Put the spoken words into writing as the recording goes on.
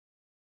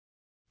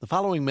The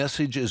following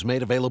message is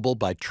made available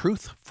by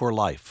Truth for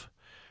Life.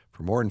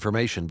 For more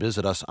information,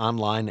 visit us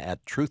online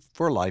at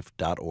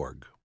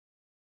truthforlife.org.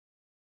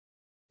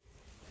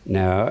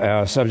 Now,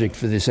 our subject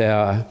for this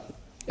hour,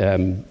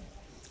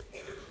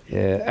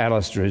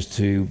 Alistair is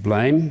to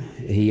blame.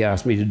 He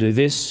asked me to do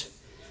this,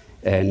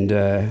 and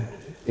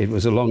it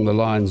was along the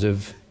lines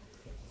of,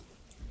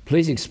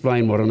 please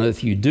explain what on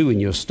earth you do in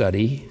your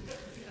study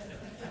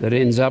that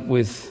ends up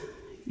with,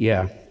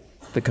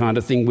 the kind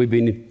of thing we've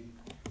been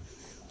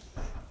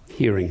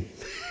hearing.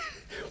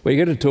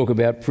 We're going to talk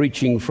about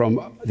preaching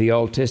from the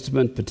Old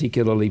Testament,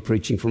 particularly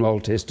preaching from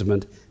Old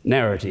Testament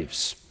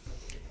narratives.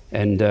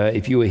 And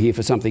if you were here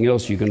for something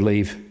else, you can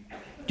leave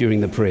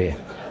during the prayer.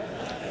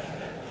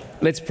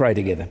 Let's pray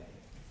together.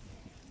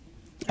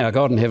 Our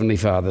God and Heavenly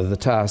Father, the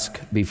task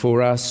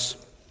before us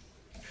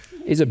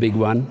is a big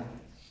one,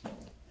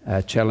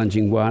 a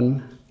challenging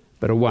one,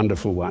 but a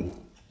wonderful one.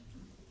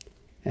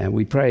 And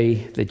we pray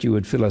that you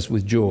would fill us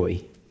with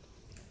joy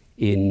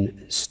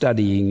in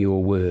studying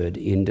your word,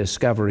 in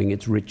discovering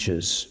its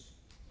riches.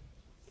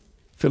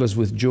 Fill us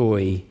with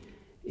joy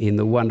in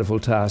the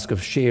wonderful task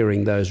of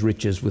sharing those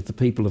riches with the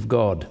people of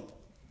God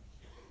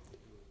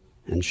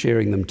and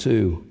sharing them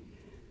too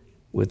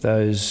with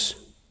those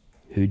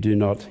who do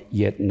not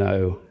yet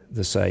know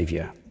the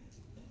Saviour.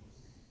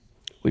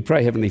 We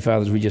pray, Heavenly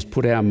Father, as we just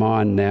put our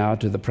mind now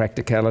to the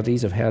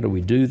practicalities of how do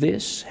we do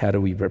this, how do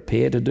we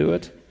prepare to do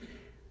it.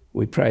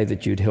 We pray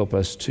that you'd help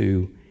us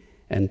to,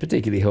 and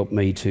particularly help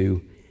me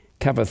to,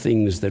 cover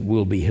things that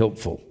will be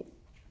helpful.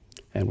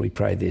 And we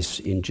pray this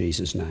in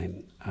Jesus'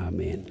 name.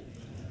 Amen.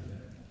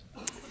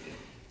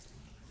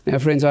 Now,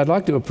 friends, I'd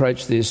like to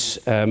approach this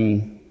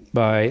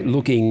by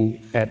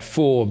looking at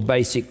four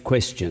basic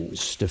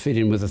questions to fit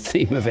in with the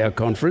theme of our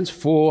conference.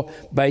 Four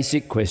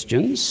basic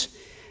questions,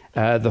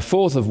 the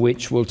fourth of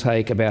which will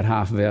take about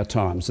half of our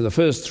time. So the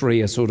first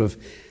three are sort of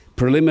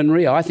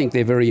preliminary. I think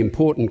they're very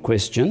important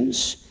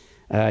questions.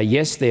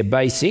 Yes, they're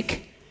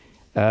basic,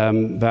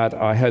 but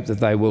I hope that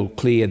they will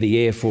clear the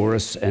air for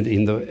us. And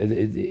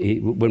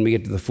when we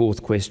get to the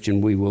fourth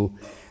question,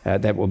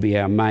 that will be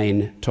our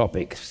main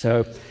topic.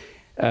 So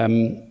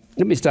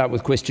let me start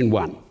with question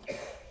one.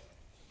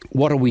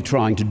 What are we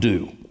trying to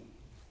do?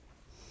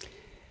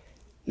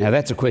 Now,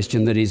 that's a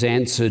question that is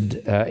answered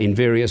in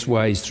various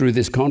ways through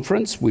this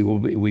conference.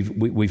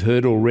 We've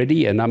heard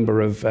already a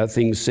number of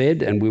things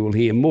said, and we will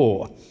hear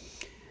more.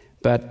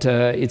 But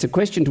it's a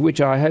question to which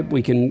I hope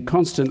we can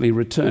constantly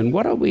return.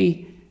 What are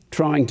we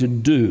trying to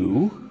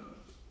do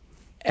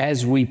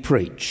as we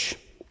preach?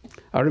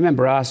 I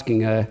remember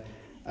asking a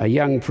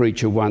young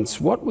preacher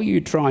once, what were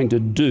you trying to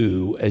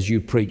do as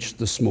you preached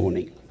this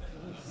morning?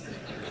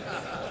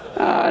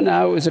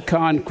 No, it was a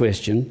kind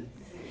question.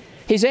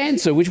 His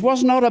answer, which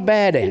was not a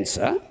bad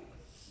answer,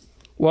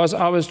 was,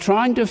 I was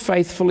trying to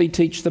faithfully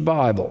teach the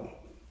Bible.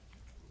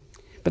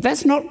 But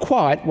that's not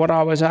quite what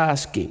I was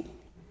asking.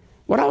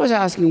 What I was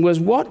asking was,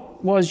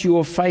 what was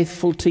your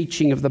faithful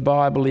teaching of the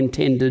Bible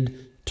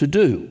intended to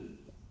do?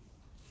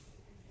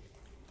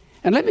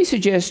 And let me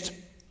suggest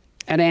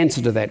an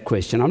answer to that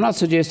question. I'm not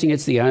suggesting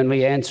it's the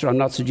only answer. I'm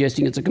not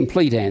suggesting it's a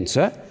complete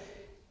answer.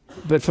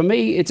 But for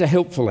me, it's a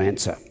helpful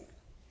answer.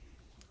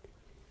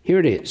 Here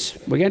it is.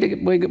 We're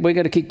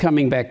going to keep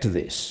coming back to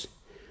this.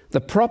 The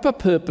proper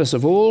purpose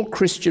of all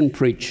Christian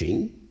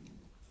preaching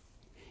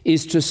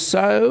is to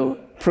so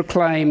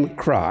proclaim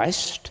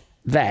Christ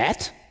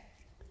that,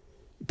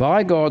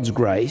 by God's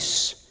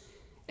grace,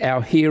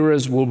 our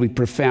hearers will be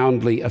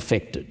profoundly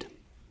affected.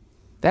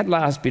 That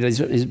last bit is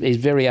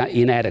very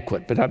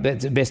inadequate, but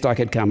that's the best I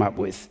could come up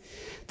with.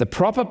 The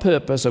proper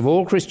purpose of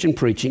all Christian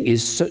preaching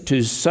is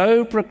to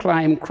so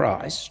proclaim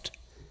Christ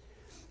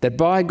that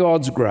by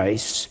God's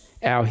grace,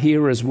 our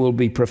hearers will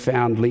be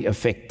profoundly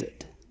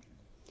affected.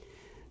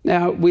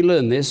 Now, we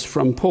learn this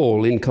from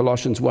Paul in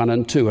Colossians 1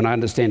 and 2, and I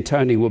understand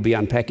Tony will be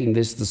unpacking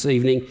this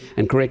evening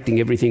and correcting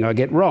everything I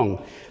get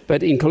wrong.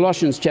 But in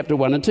Colossians chapter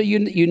 1 and 2,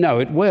 you know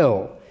it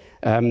well.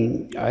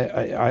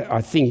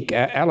 I think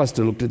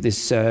Alistair looked at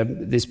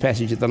this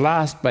passage at the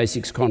last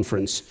Basics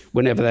conference,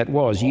 whenever that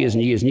was, years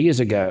and years and years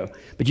ago.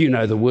 But you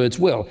know the words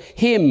well.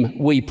 Him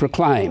we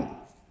proclaim,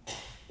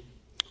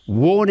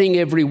 warning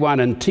everyone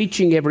and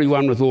teaching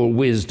everyone with all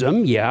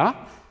wisdom,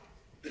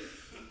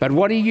 but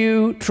what are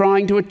you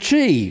trying to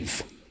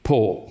achieve,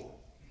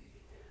 Paul,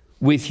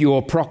 with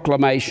your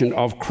proclamation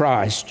of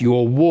Christ,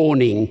 your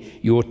warning,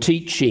 your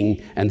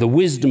teaching, and the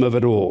wisdom of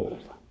it all?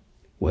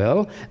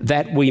 Well,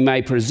 that we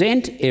may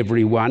present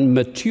everyone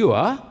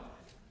mature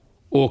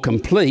or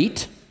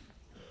complete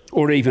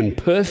or even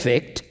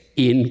perfect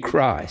in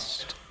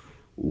Christ.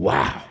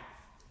 Wow.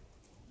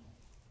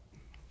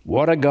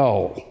 What a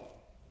goal.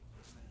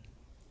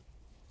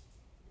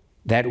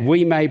 That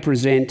we may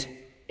present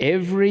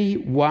every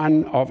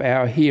one of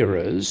our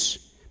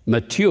hearers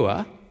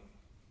mature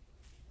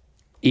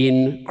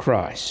in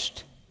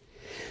Christ.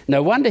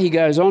 No wonder he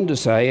goes on to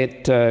say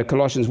at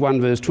Colossians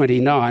 1 verse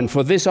 29,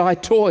 for this I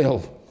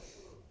toil,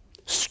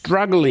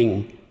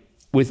 struggling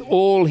with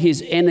all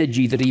his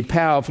energy that he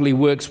powerfully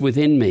works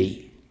within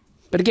me.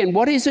 But again,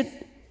 what is it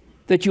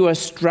that you are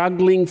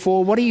struggling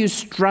for? What are you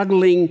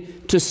struggling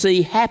to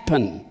see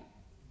happen,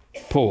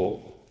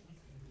 Paul?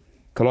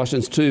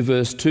 Colossians 2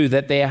 verse 2,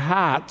 that their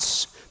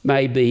hearts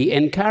may be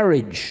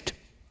encouraged,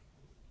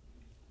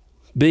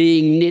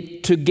 being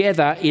knit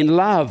together in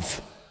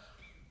love,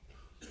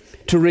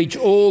 to reach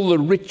all the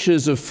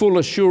riches of full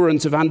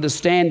assurance of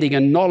understanding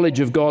and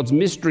knowledge of God's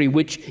mystery,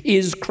 which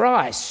is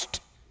Christ,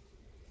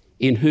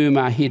 in whom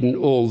are hidden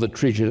all the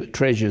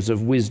treasures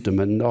of wisdom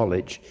and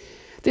knowledge.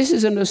 This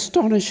is an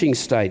astonishing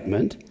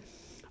statement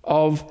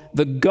of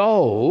the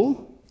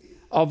goal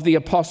of the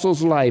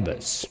apostles'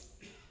 labours.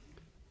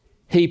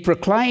 He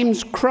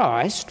proclaims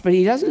Christ, but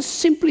he doesn't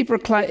simply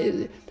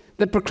proclaim.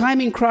 The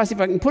proclaiming Christ,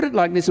 if I can put it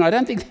like this,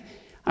 and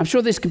I'm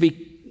sure this could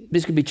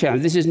be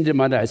challenged. This isn't in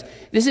my notes.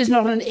 This is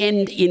not an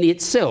end in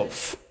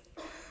itself.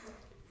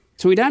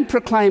 So we don't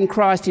proclaim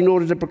Christ in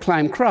order to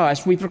proclaim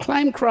Christ. We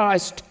proclaim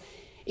Christ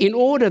in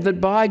order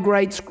that by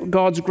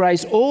God's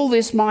grace all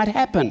this might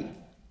happen.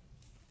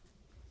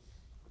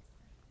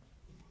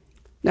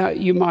 Now,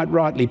 you might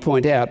rightly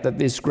point out that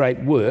this great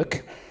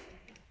work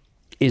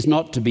is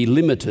not to be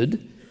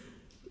limited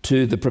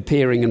to the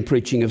preparing and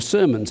preaching of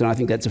sermons, and I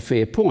think that's a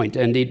fair point,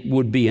 and it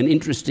would be an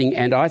interesting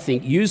and I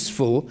think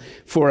useful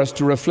for us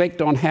to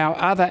reflect on how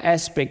other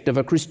aspects of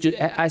a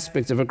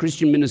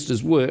Christian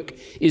minister's work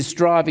is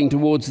striving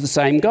towards the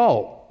same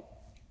goal.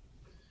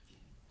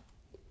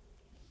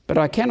 But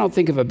I cannot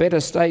think of a better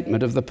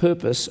statement of the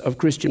purpose of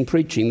Christian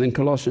preaching than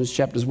Colossians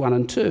chapters 1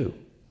 and 2.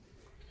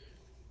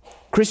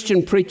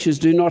 Christian preachers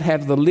do not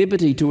have the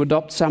liberty to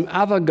adopt some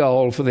other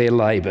goal for their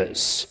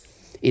labours,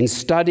 in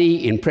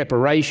study, in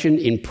preparation,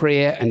 in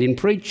prayer and in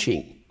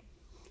preaching.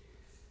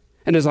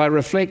 And as I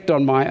reflect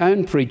on my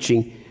own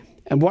preaching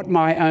and what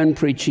my own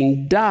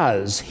preaching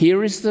does,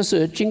 here is the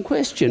searching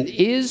question.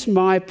 Is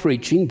my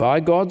preaching, by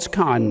God's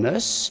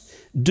kindness,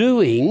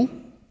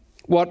 doing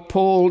what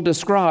Paul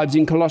describes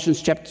in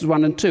Colossians chapters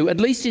 1 and 2,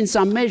 at least in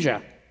some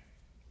measure?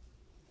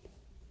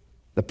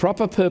 The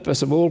proper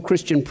purpose of all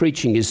Christian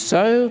preaching is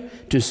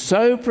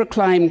to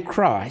proclaim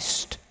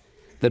Christ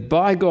that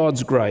by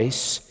God's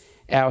grace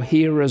our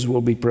hearers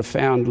will be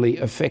profoundly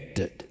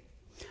affected.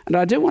 And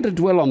I do want to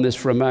dwell on this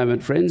for a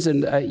moment, friends,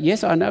 and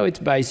yes, I know it's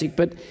basic,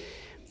 but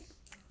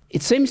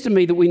it seems to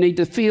me that we need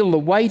to feel the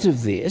weight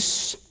of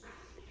this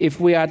if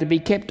we are to be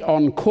kept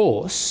on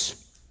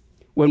course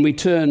when we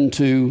turn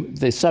to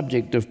the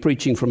subject of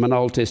preaching from an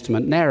Old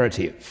Testament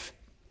narrative.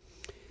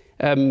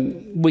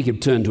 We could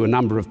turn to a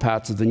number of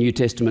parts of the New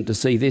Testament to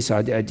see this.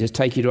 I just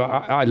take you to...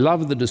 I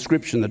love the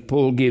description that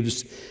Paul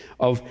gives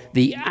of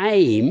the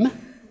aim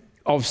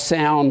of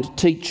sound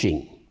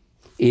teaching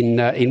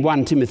in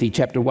 1 Timothy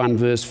chapter 1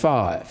 verse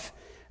 5.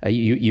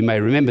 You may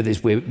remember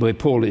this, where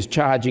Paul is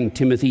charging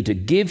Timothy to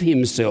give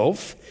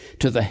himself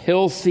to the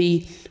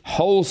healthy,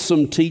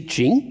 wholesome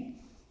teaching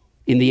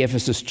in the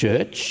Ephesus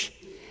church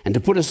and to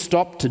put a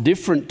stop to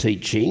different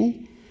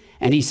teaching.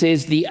 And he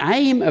says the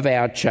aim of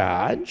our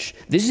charge,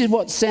 this is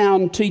what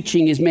sound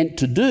teaching is meant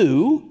to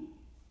do,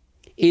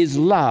 is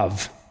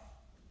love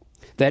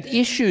that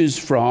issues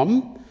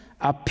from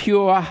a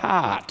pure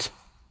heart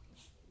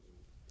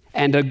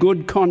and a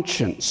good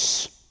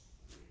conscience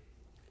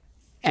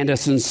and a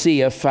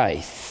sincere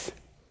faith.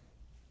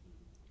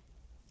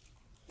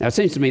 Now, it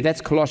seems to me that's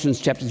Colossians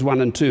chapters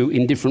 1 and 2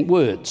 in different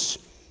words,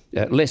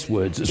 less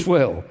words as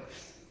well.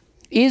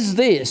 Is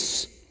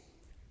this,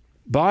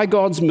 by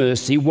God's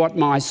mercy, what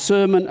my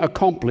sermon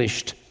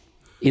accomplished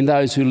in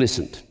those who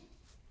listened?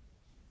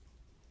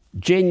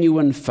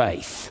 Genuine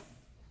faith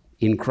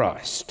in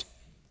Christ.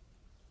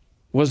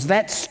 Was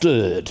that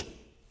stirred?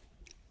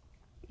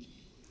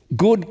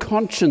 Good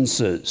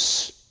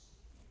consciences.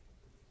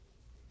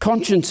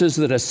 Consciences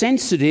that are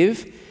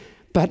sensitive,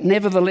 but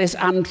nevertheless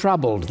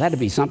untroubled. That'd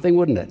be something,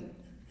 wouldn't it?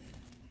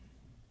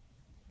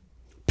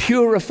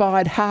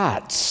 Purified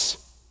hearts.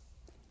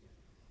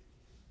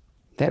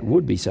 That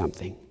would be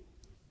something.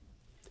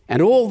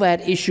 And all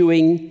that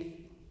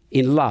issuing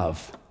in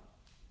love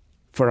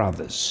for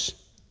others.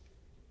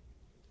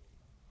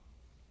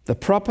 The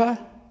proper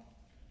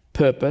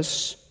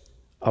purpose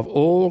of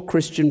all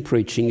Christian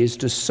preaching is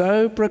to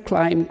so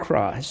proclaim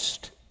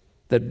Christ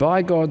that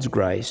by God's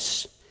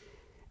grace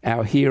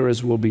our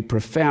hearers will be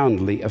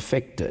profoundly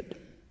affected.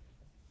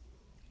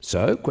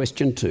 So,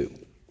 question 2.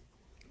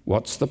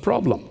 What's the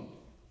problem?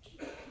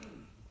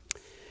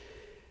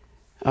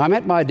 I'm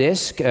at my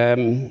desk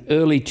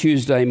early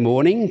Tuesday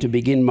morning to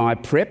begin my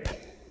prep.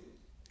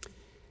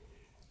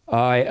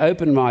 I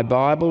open my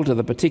Bible to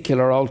the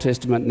particular Old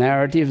Testament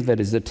narrative that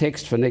is the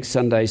text for next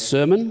Sunday's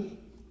sermon,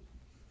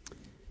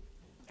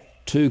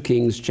 2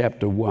 Kings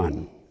chapter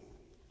 1.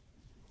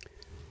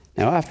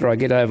 Now, after I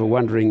get over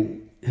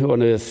wondering who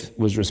on earth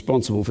was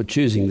responsible for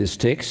choosing this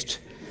text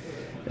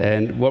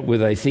and what were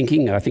they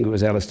thinking, I think it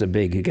was Alistair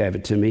Begg who gave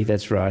it to me,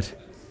 that's right.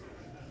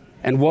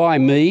 And why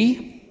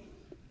me?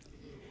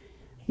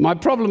 My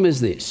problem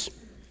is this.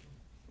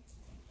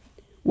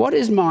 What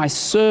is my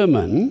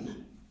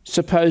sermon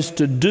supposed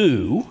to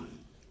do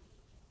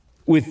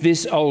with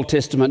this Old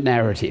Testament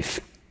narrative?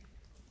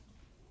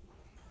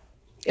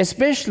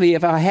 especially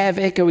if I have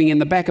echoing in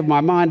the back of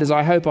my mind, as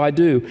I hope I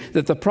do,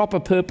 that the proper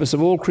purpose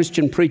of all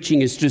Christian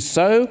preaching is to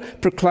so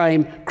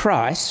proclaim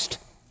Christ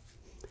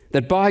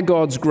that by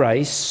God's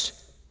grace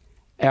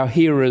our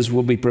hearers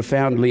will be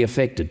profoundly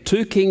affected.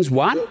 2 Kings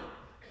 1,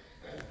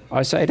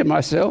 I say to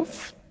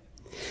myself.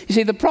 You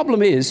see, the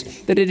problem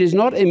is that it is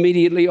not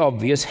immediately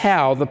obvious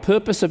how the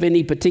purpose of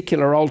any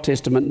particular Old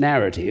Testament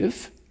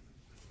narrative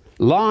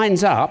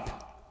lines up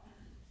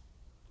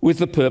with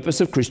the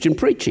purpose of Christian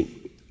preaching.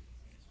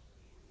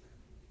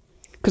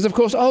 Because, of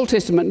course, Old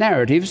Testament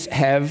narratives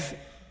have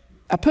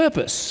a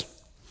purpose.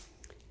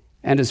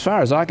 And as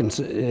far as I can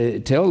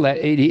tell, that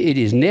it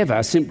is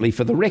never simply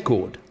for the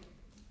record.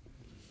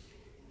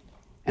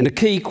 And a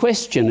key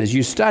question as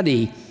you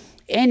study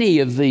any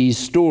of these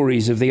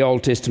stories of the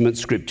Old Testament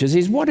scriptures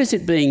is, what is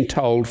it being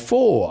told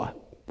for?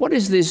 What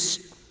is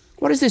this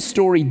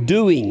story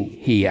doing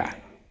here?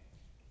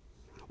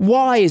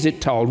 Why is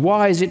it told?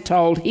 Why is it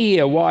told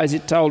here? Why is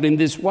it told in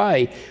this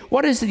way?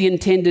 What is the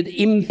intended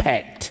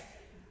impact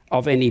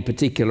of any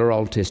particular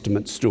Old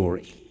Testament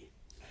story?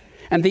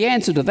 And the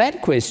answer to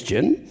that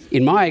question,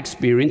 in my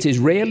experience, is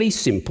rarely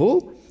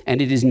simple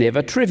and it is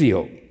never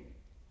trivial.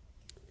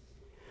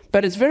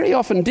 But it's very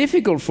often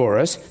difficult for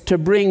us to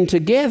bring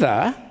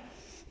together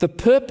the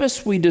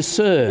purpose we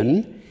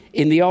discern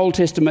in the Old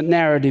Testament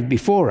narrative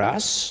before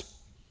us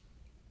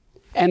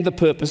and the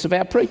purpose of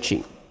our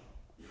preaching,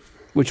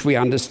 which we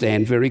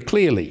understand very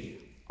clearly,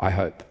 I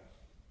hope.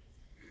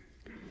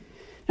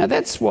 Now,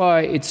 that's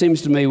why it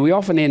seems to me we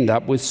often end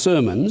up with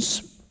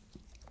sermons.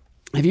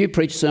 Have you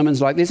preached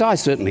sermons like this? I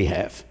certainly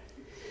have.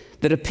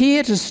 That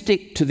appear to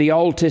stick to the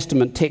Old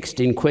Testament text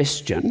in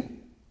question.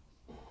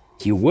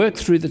 You work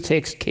through the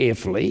text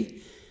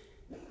carefully,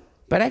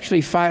 but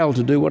actually fail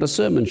to do what a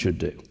sermon should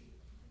do.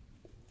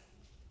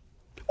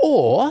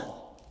 Or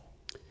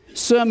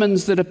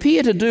sermons that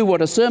appear to do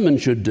what a sermon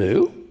should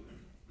do,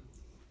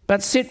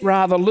 but sit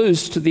rather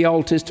loose to the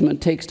Old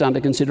Testament text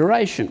under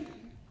consideration.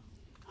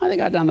 I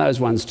think I've done those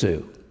ones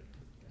too.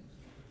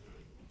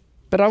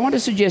 But I want to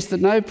suggest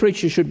that no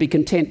preacher should be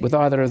content with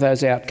either of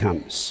those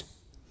outcomes.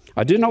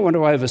 I do not want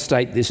to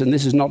overstate this, and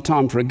this is not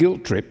time for a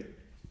guilt trip,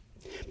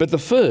 but the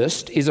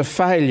first is a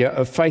failure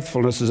of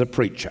faithfulness as a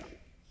preacher.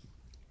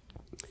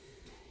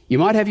 You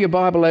might have your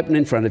Bible open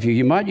in front of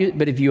you,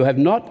 but if you have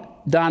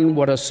not done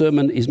what a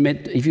sermon is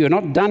meant, if you have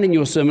not done in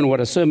your sermon what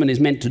a sermon is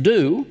meant to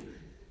do,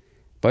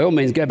 by all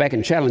means go back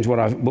and challenge what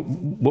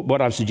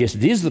I've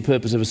suggested is the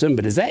purpose of a sermon.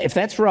 But if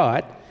that's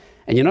right,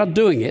 and you're not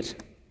doing it,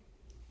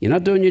 you're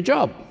not doing your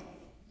job.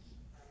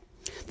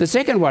 The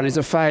second one is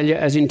a failure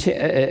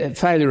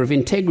of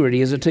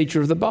integrity as a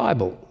teacher of the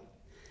Bible.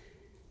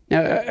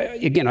 Now,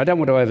 again, I don't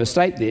want to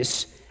overstate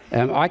this.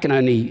 I can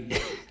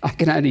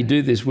only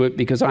do this work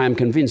because I am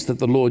convinced that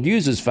the Lord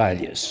uses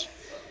failures.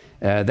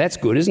 That's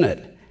good, isn't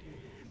it?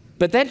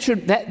 But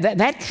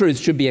that truth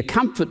should be a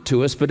comfort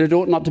to us, but it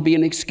ought not to be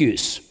an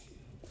excuse.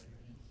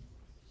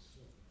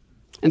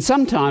 And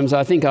sometimes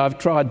I think I've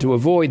tried to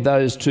avoid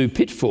those two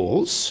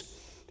pitfalls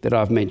that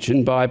I've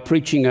mentioned by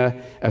preaching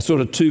a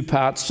sort of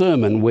two-part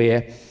sermon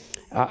where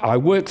I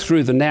work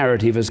through the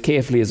narrative as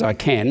carefully as I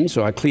can,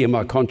 so I clear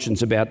my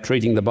conscience about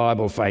treating the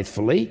Bible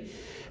faithfully,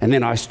 and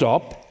then I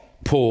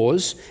stop,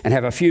 pause, and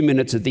have a few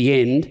minutes at the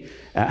end,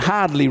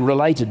 hardly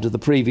related to the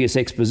previous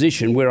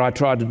exposition, where I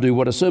try to do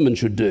what a sermon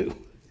should do.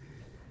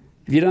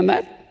 Have you done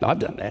that? I've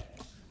done that.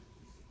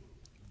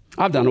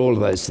 I've done all of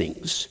those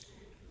things.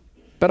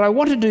 But I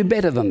want to do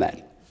better than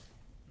that.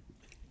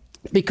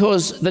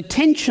 Because the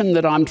tension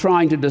that I'm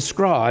trying to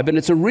describe, and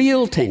it's a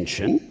real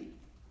tension,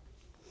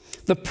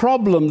 the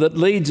problem that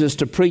leads us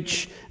to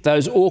preach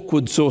those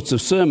awkward sorts of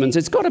sermons,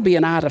 it's got to be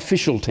an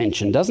artificial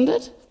tension, doesn't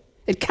it?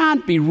 It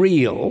can't be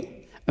real.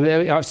 I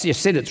mean, I've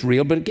just said it's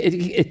real, but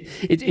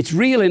it's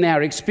real in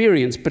our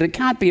experience, but it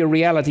can't be a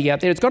reality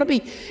out there. It's got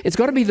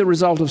to be the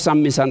result of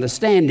some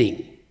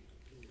misunderstanding.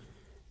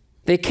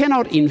 There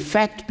cannot, in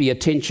fact, be a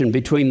tension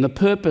between the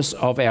purpose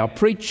of our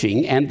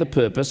preaching and the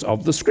purpose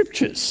of the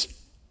Scriptures.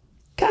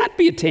 Can't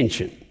be a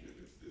tension.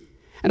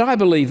 And I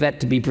believe that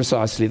to be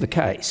precisely the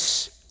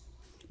case.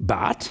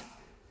 But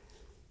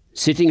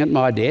sitting at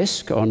my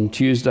desk on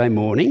Tuesday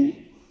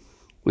morning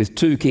with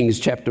 2 Kings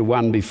chapter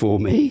 1 before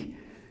me,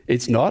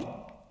 it's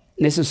not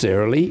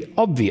necessarily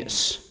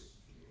obvious.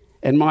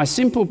 And my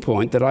simple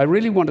point that I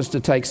really want us to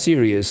take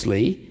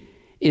seriously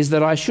is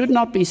that I should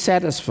not be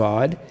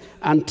satisfied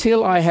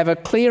until I have a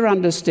clear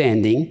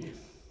understanding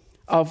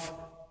of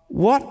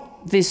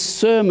what this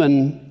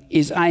sermon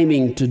is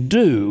aiming to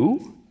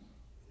do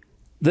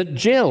that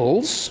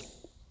gels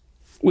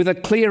with a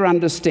clear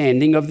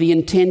understanding of the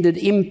intended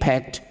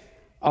impact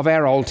of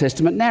our Old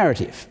Testament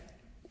narrative,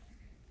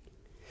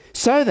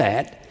 so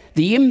that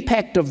the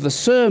impact of the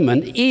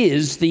sermon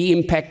is the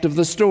impact of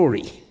the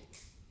story.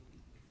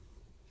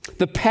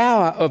 The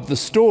power of the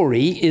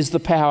story is the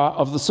power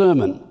of the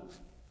sermon.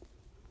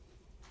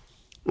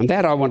 And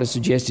that, I want to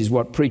suggest, is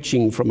what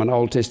preaching from an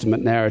Old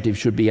Testament narrative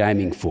should be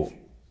aiming for.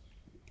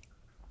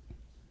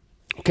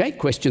 Okay,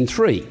 question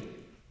 3.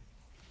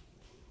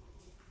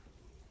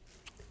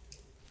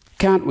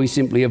 can't we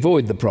simply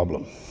avoid the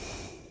problem?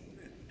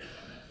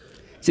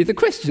 See, the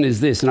question is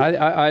this, and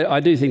I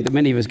do think that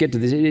many of us get to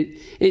this.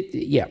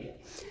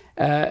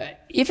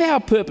 If our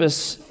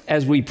purpose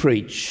as we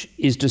preach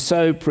is to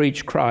so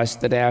preach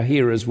Christ that our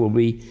hearers will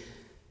be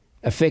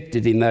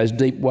affected in those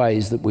deep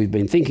ways that we've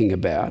been thinking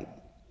about,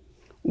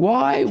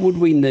 why would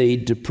we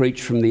need to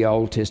preach from the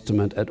Old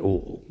Testament at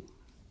all?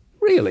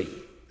 Really?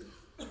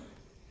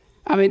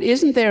 I mean,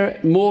 isn't there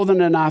more than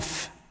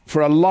enough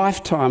for a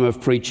lifetime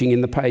of preaching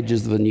in the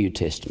pages of the New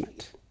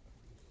Testament?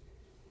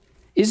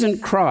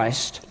 Isn't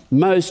Christ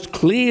most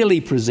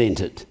clearly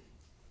presented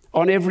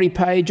on every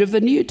page of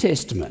the New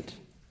Testament?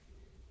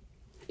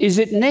 Is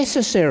it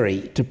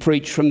necessary to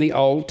preach from the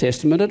Old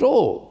Testament at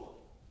all?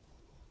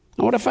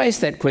 I want to face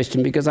that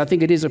question because I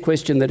think it is a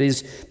question that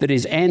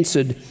is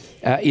answered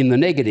in the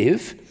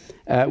negative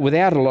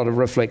without a lot of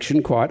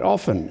reflection quite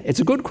often. It's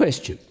a good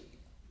question.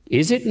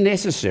 Is it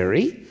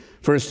necessary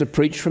for us to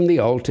preach from the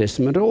Old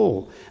Testament at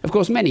all? Of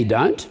course, many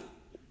don't.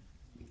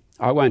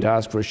 I won't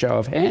ask for a show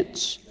of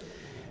hands.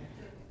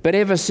 But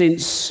ever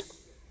since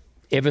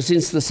the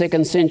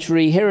 2nd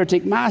century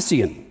heretic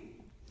Marcion,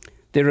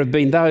 there have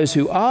been those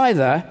who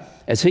either,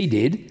 as he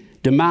did,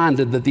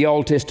 demanded that the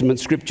Old Testament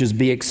scriptures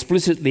be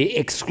explicitly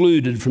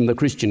excluded from the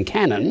Christian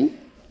canon.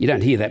 You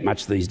don't hear that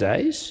much these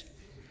days.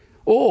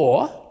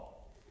 Or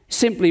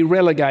simply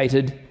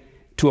relegated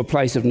to a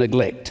place of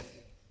neglect,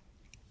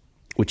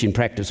 which in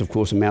practice, of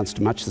course, amounts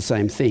to much the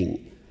same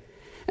thing.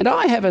 And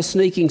I have a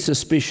sneaking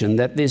suspicion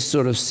that this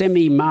sort of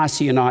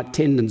semi-Marcionite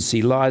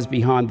tendency lies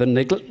behind the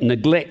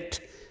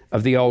neglect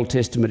of the Old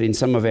Testament in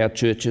some of our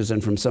churches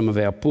and from some of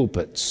our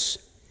pulpits.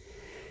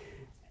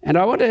 And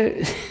I want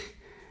to...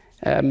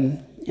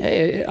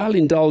 I'll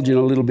indulge in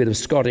a little bit of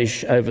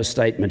Scottish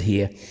overstatement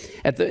here.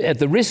 At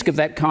the risk of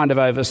that kind of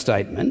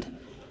overstatement,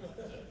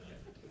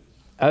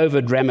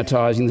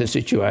 over-dramatising the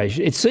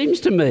situation, it seems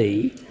to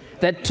me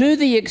that to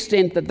the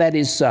extent that that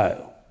is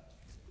so,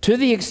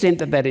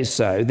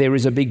 there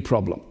is a big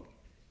problem.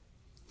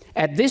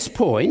 At this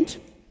point,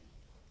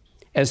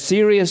 as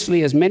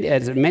seriously as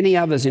many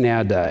others in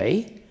our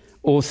day,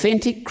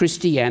 authentic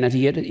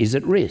Christianity is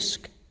at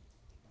risk.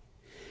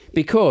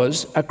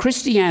 Because a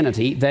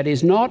Christianity that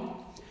is not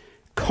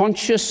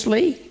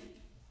consciously,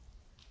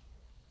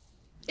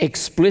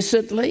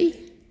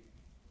 explicitly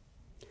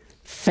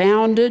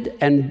founded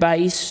and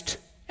based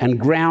and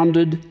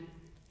grounded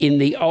in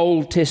the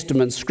Old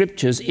Testament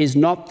scriptures is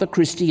not the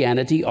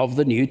Christianity of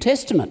the New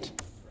Testament.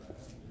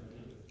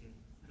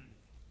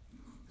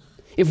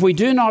 If we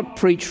do not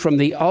preach from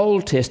the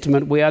Old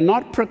Testament, we are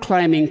not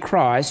proclaiming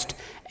Christ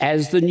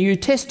as the New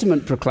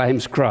Testament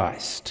proclaims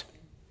Christ.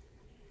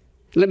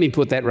 Let me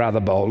put that rather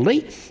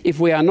boldly.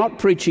 If we are not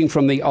preaching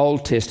from the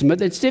Old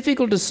Testament, it's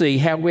difficult to see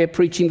how we're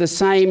preaching the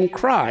same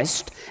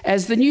Christ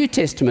as the New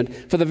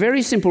Testament, for the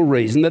very simple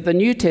reason that the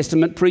New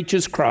Testament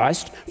preaches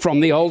Christ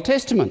from the Old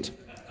Testament.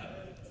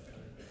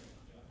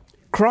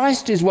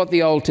 Christ is what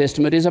the Old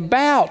Testament is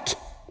about,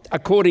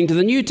 according to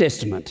the New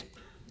Testament.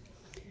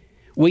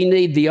 We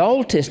need the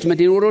Old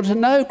Testament in order to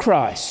know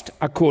Christ,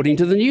 according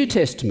to the New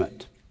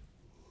Testament.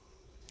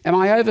 Am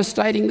I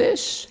overstating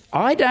this?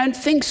 I don't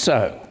think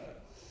so.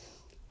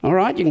 All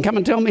right, you can come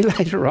and tell me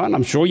later on.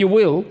 I'm sure you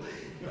will.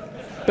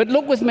 But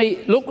look with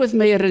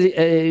me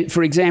at,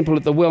 for example,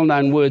 at the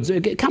well-known words.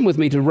 Come with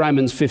me to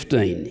Romans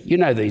 15. You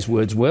know these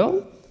words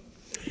well.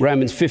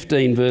 Romans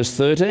 15, verse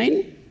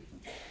 13.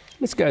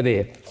 Let's go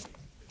there.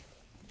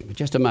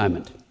 Just a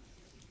moment.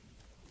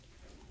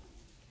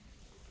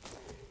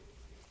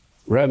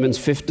 Romans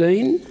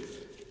 15,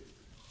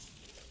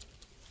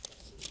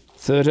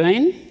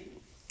 13.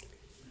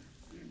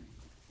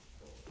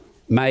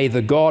 May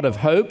the God of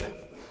hope,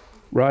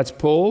 writes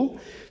Paul,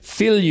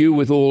 fill you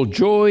with all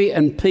joy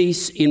and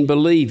peace in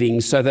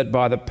believing, so that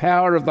by the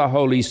power of the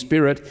Holy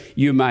Spirit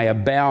you may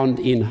abound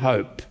in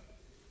hope.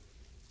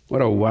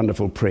 What a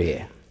wonderful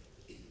prayer.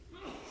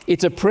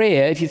 It's a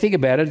prayer, if you think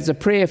about it, it's a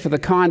prayer for the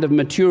kind of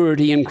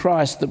maturity in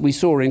Christ that we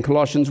saw in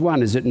Colossians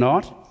 1, is it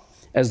not?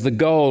 As the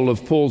goal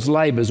of Paul's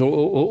labours,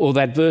 or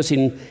that verse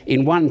in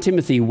 1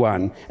 Timothy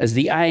 1, as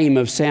the aim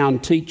of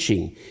sound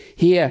teaching.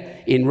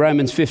 Here in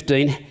Romans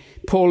 15,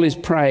 Paul is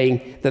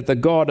praying that the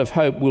God of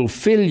hope will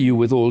fill you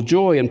with all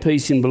joy and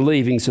peace in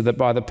believing, so that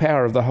by the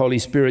power of the Holy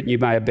Spirit you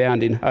may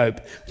abound in hope.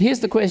 But here's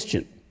the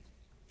question.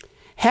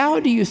 How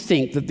do you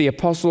think that the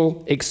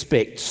apostle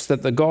expects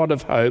that the God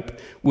of hope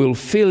will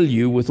fill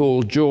you with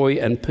all joy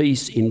and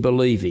peace in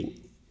believing?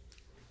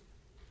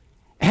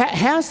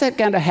 How's that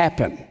going to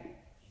happen?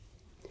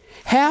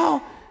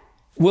 How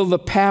will the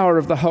power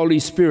of the Holy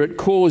Spirit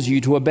cause you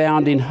to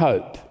abound in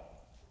hope?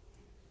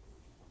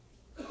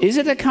 Is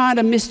it a kind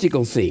of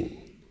mystical thing?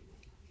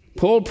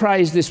 Paul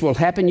prays this will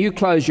happen. You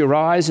close your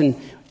eyes and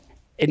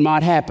it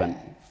might happen.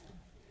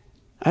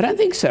 I don't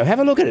think so. Have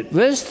a look at it.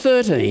 Verse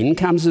 13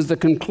 comes as the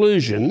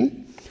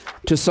conclusion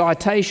to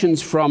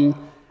citations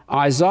from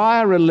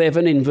Isaiah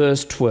 11 in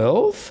verse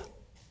 12,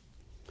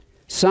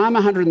 Psalm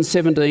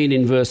 117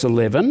 in verse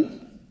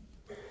 11,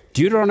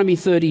 Deuteronomy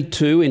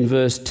 32 in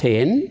verse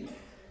 10,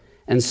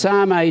 and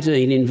Psalm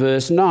 18 in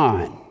verse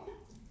 9.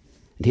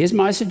 And here's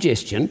my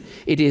suggestion.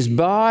 It is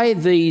by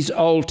these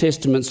Old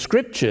Testament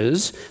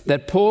scriptures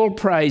that Paul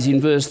prays in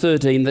verse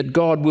 13 that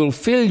God will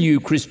fill you,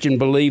 Christian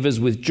believers,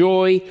 with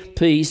joy,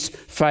 peace,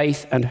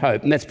 faith and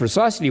hope. And that's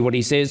precisely what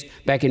he says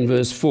back in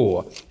verse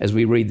 4 as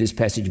we read this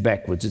passage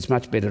backwards. It's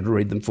much better to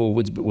read them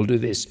forwards, but we'll do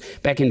this.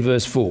 Back in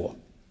verse 4.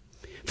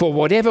 For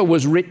whatever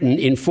was written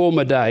in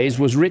former days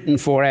was written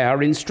for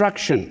our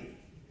instruction,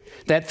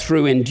 that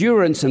through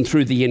endurance and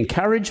through the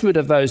encouragement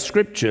of those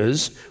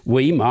scriptures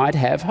we might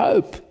have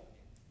hope.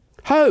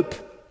 Hope,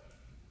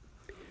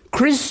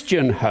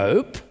 Christian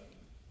hope,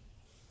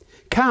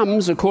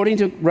 comes, according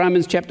to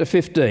Romans chapter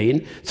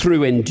 15,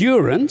 through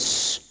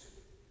endurance,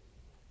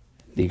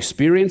 the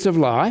experience of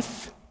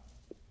life,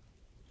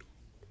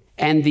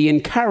 and the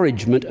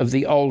encouragement of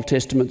the Old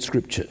Testament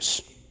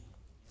scriptures.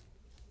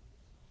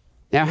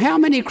 Now, how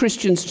many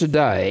Christians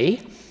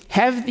today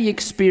have the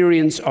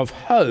experience of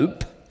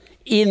hope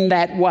in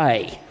that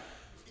way?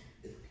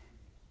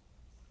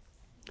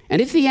 And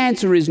if the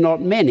answer is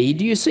not many,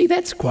 do you see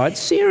that's quite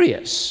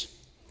serious?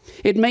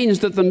 It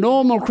means that the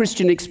normal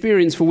Christian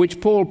experience for which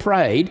Paul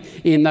prayed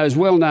in those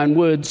well-known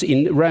words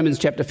in Romans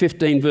chapter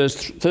 15, verse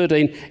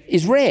 13,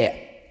 is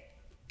rare.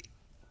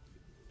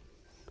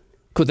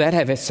 Could that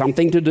have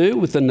something to do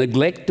with the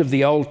neglect of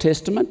the Old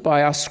Testament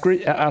by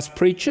us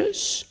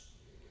preachers?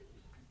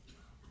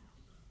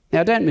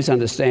 Now, don't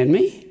misunderstand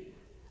me.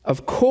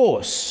 Of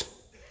course,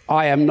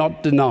 I am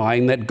not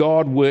denying that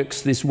God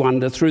works this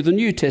wonder through the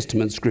New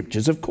Testament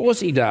scriptures. Of course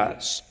he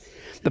does.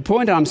 The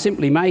point I'm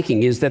simply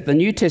making is that the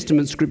New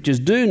Testament scriptures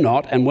do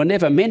not and were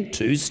never meant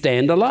to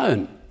stand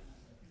alone.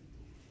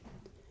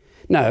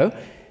 No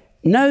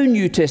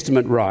New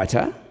Testament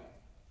writer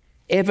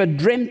ever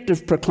dreamt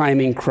of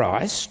proclaiming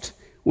Christ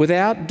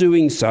without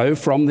doing so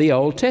from the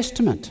Old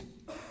Testament.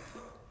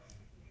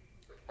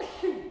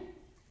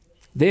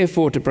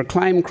 Therefore, to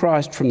proclaim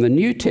Christ from the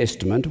New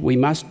Testament, we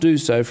must do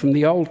so from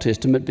the Old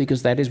Testament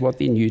because that is what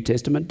the New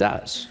Testament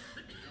does.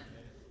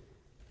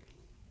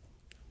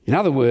 In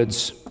other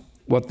words,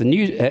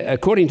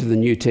 according to the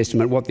New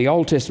Testament, what the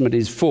Old Testament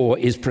is for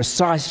is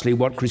precisely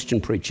what Christian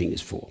preaching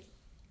is for.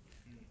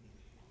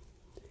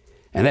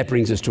 And that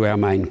brings us to our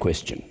main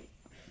question.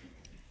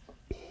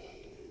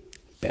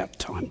 About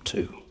time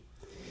too.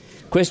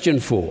 Question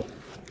 4.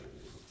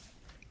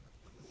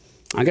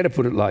 I'm going to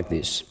put it like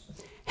this.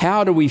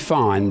 How do we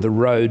find the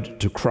road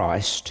to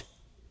Christ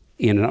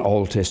in an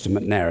Old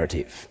Testament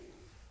narrative?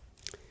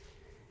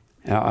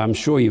 Now, I'm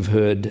sure you've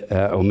heard,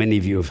 or many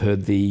of you have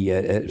heard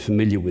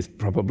familiar with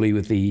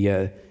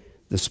the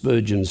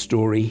Spurgeon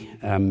story,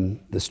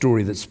 the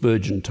story that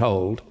Spurgeon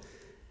told,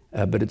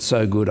 but it's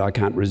so good I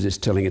can't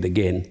resist telling it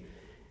again.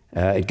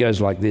 It goes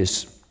like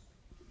this.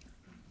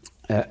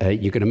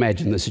 You can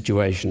imagine the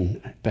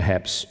situation,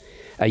 perhaps.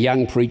 A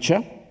young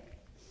preacher,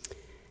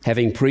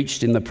 having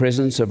preached in the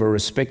presence of a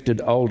respected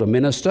older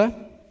minister,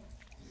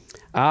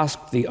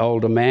 asked the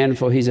older man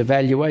for his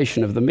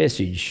evaluation of the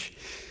message.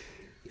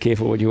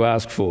 Careful what you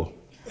ask for.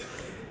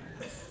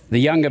 The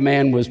younger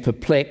man was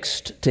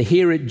perplexed to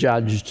hear it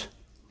judged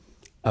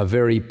a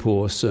very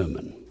poor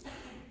sermon.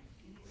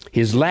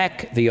 His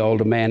lack, the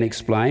older man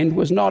explained,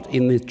 was not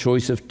in the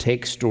choice of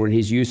text or in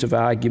his use of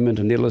argument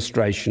and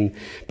illustration,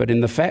 but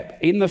in the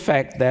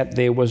fact that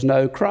there was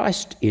no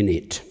Christ in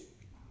it.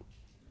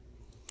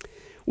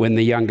 When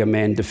the younger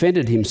man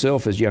defended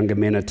himself, as younger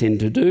men tend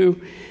to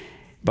do,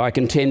 by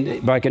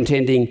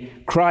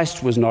contending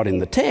Christ was not in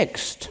the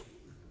text.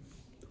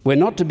 We're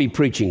not to be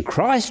preaching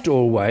Christ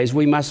always,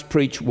 we must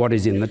preach what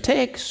is in the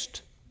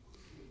text.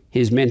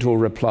 His mentor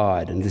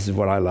replied, and this is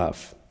what I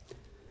love.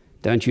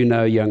 Don't you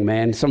know, young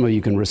man, some of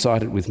you can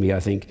recite it with me, I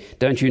think.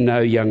 Don't you know,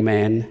 young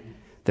man,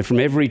 that from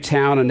every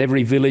town and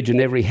every village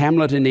and every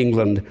hamlet in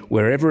England,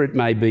 wherever it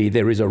may be,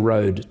 there is a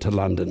road to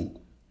London?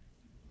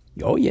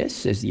 Oh, yes,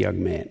 says the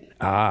young man.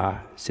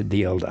 Ah, said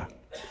the elder.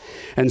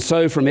 And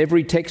so from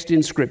every text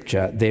in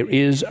Scripture, there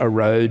is a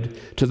road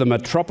to the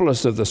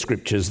metropolis of the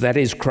Scriptures, that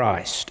is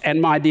Christ.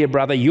 And my dear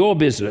brother, your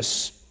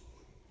business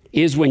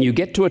is when you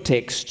get to a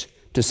text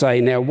to say,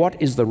 now what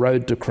is the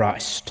road to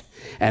Christ?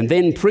 And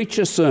then preach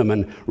a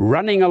sermon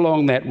running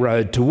along that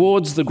road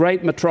towards the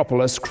great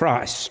metropolis,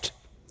 Christ.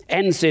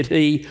 And said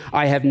he,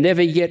 I have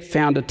never yet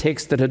found a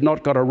text that had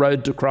not got a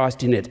road to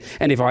Christ in it.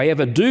 And if I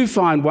ever do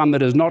find one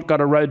that has not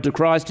got a road to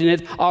Christ in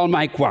it, I'll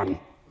make one.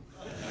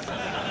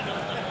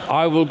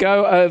 I will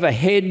go over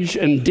hedge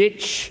and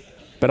ditch,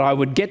 but I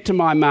would get to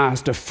my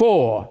master,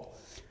 for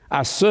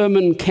a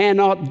sermon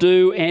cannot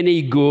do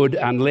any good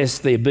unless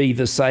there be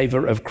the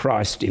savour of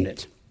Christ in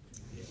it.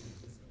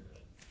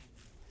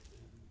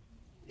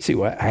 See,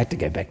 well, I had to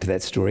go back to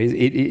that story.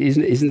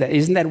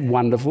 Isn't that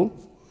wonderful?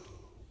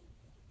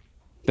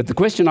 But the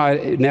question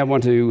I now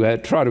want to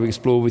try to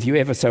explore with you,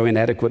 ever so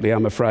inadequately,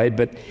 I'm afraid,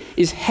 but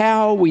is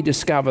how we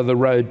discover the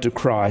road to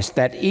Christ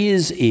that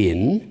is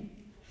in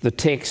the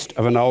text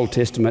of an Old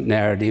Testament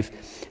narrative,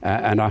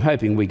 and I'm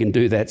hoping we can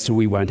do that so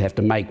we won't have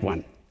to make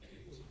one.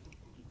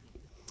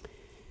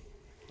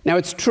 Now,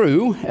 it's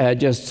true,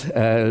 just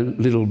a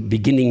little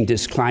beginning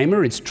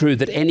disclaimer, it's true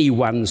that any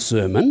one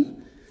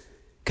sermon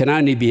can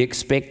only be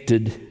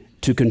expected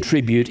to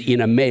contribute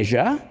in a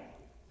measure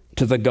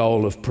to the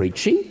goal of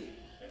preaching.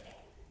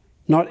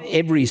 Not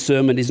every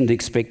sermon isn't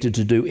expected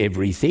to do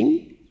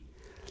everything.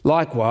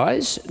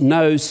 Likewise,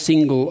 no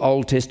single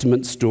Old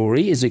Testament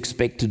story is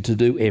expected to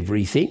do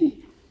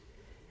everything.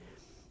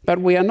 But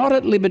we are not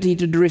at liberty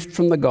to drift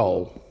from the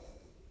goal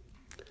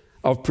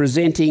of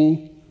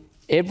presenting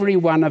every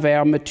one of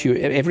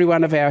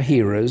our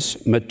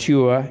hearers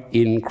mature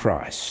in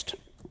Christ.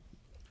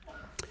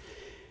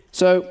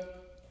 So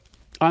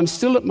I'm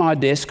still at my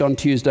desk on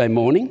Tuesday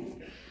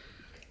morning.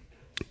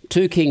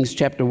 2 Kings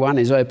chapter 1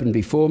 is open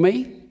before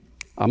me.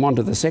 I'm on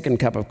to the second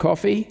cup of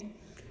coffee.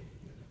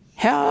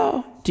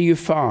 How do you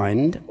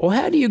find, or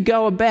how do you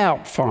go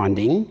about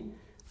finding,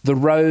 the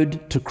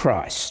road to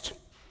Christ?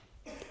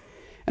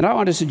 And I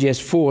want to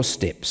suggest 4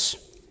 steps.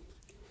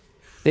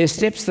 They're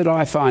steps that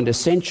I find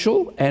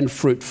essential and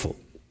fruitful.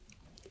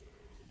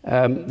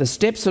 The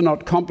steps are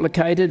not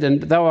complicated,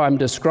 and though I'm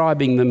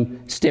describing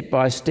them step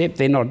by step,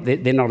 they're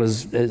not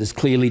as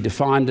clearly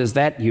defined as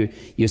that.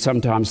 You're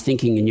sometimes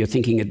thinking, and you're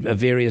thinking of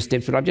various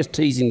steps, but I'm just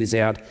teasing this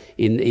out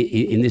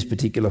in this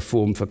particular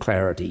form for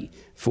clarity.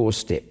 4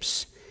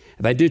 steps.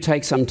 They do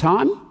take some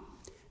time.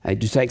 They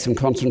do take some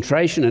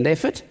concentration and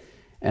effort,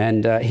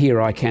 and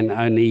here I can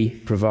only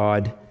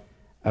provide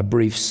a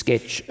brief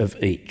sketch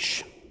of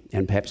each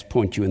and perhaps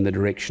point you in the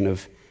direction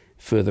of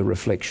further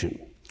reflection.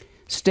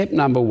 Step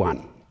number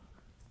 1.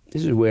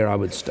 This is where I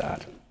would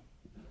start.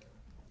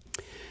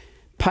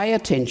 Pay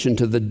attention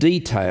to the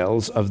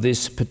details of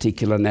this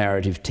particular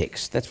narrative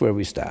text. That's where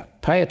we start.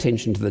 Pay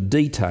attention to the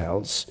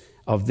details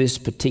of this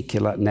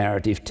particular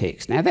narrative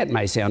text. Now, that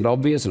may sound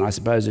obvious, and I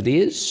suppose it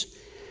is,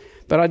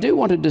 but I do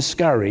want to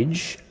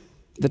discourage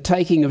the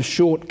taking of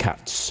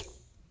shortcuts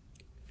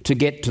to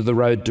get to the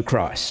road to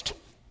Christ.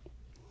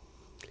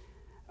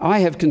 I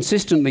have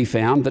consistently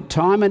found that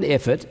time and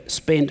effort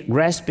spent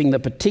grasping the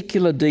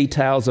particular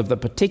details of the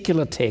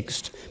particular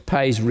text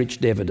pays rich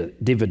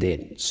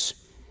dividends.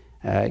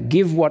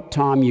 Give what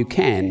time you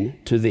can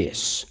to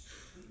this.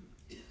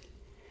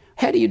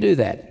 How do you do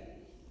that?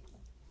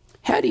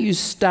 How do you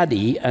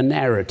study a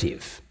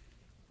narrative?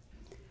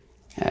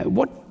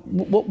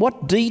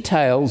 What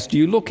details do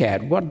you look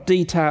at? What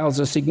details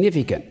are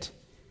significant?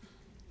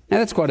 Now,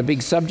 that's quite a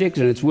big subject,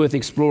 and it's worth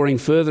exploring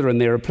further, and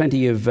there are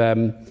plenty of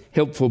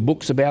helpful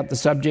books about the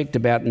subject,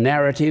 about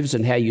narratives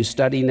and how you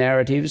study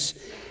narratives.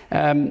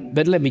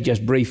 But let me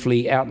just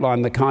briefly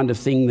outline the kind of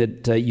thing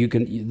that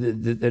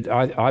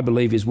that I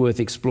believe is worth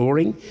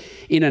exploring.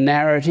 In a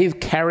narrative,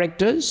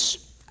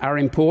 characters are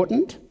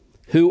important.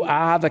 Who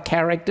are the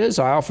characters?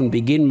 I often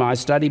begin my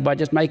study by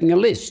just making a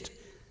list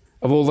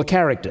of all the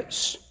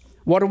characters.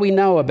 What do we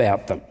know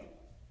about them?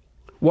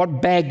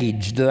 What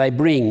baggage do they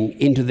bring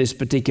into this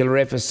particular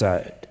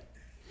episode?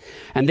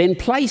 And then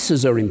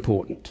places are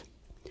important.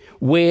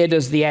 Where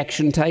does the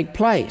action take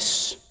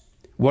place?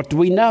 What do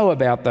we know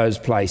about those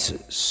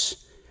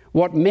places?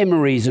 What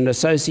memories and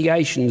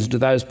associations do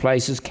those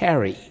places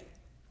carry?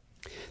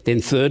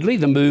 Then thirdly,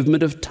 the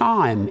movement of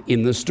time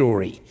in the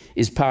story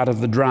is part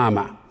of the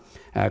drama,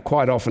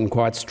 quite often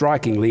quite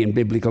strikingly in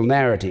biblical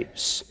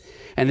narratives.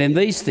 And then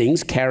these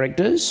things,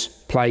 characters,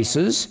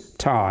 places,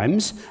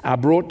 times, are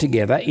brought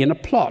together in a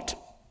plot.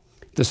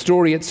 The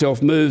story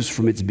itself moves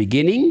from its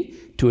beginning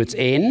to its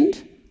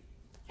end.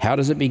 How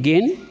does it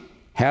begin?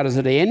 How does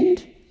it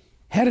end?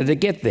 How did it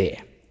get there?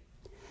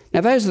 Now,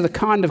 those are the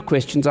kind of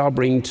questions I'll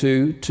bring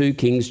to 2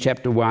 Kings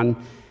chapter 1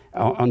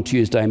 on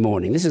Tuesday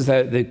morning. This is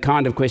the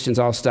kind of questions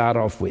I'll start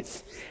off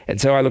with. And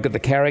so I look at the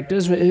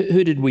characters.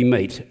 Who did we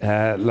meet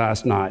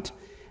last night?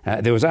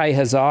 There was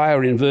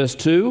Ahaziah in verse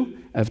 2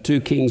 of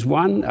 2 Kings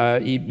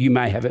 1. You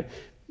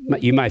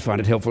may find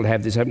it helpful to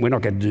have this. We're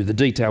not going to do the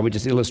detail. We're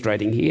just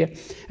illustrating here.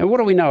 And what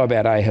do we know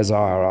about Ahaziah,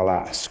 I'll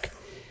ask.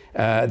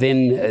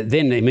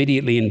 Then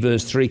immediately in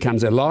verse 3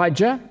 comes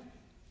Elijah.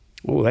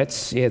 Oh,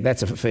 that's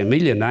a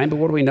familiar name, but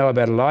what do we know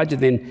about Elijah?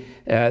 Then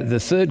the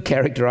third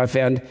character I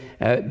found,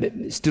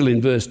 still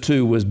in verse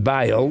 2, was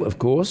Baal, of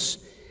course.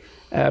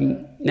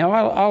 Now,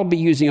 I'll be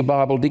using a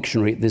Bible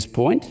dictionary at this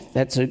point.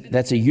 That's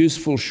a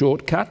useful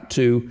shortcut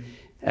to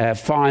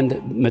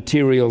find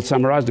material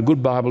summarised, a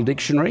good Bible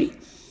dictionary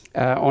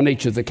on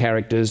each of the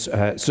characters,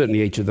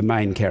 certainly each of the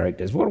main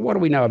characters. What do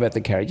we know about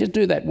the characters? Just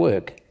do that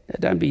work.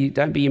 Don't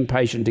be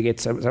impatient to get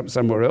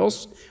somewhere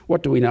else.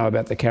 What do we know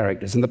about the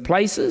characters? And the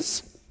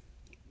places?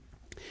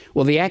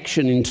 Well, the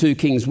action in 2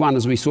 Kings 1,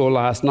 as we saw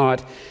last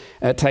night,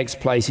 takes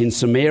place in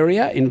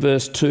Samaria in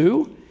verse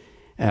 2,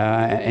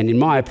 and in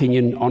my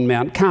opinion, on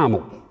Mount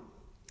Carmel.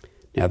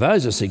 Now,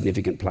 those are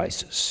significant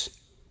places.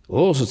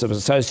 All sorts of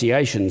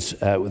associations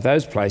with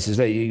those places.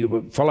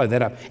 You follow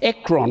that up.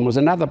 Ekron was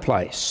another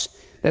place.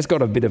 That's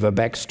got a bit of a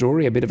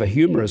backstory, a bit of a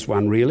humorous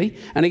one, really.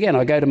 And again,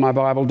 I go to my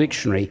Bible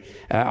dictionary.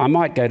 I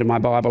might go to my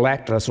Bible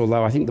atlas,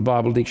 although I think the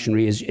Bible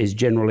dictionary is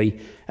generally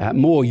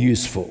more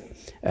useful.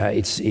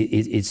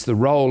 It's the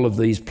role of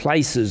these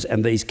places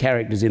and these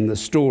characters in the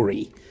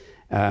story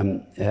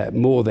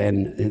more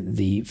than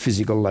the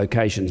physical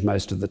locations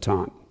most of the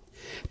time.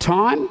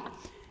 Time,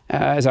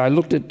 as I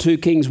looked at 2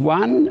 Kings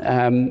 1,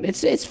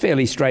 it's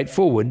fairly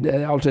straightforward.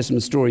 Old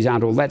Testament stories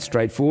aren't all that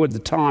straightforward. The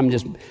time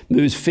just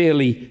moves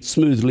fairly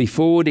smoothly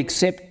forward,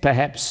 except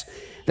perhaps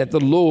that the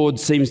Lord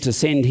seems to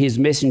send his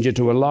messenger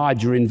to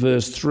Elijah in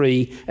verse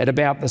 3 at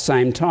about the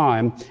same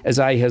time as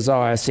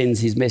Ahaziah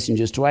sends his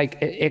messengers to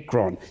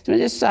Ekron. So we're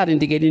just starting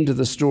to get into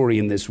the story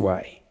in this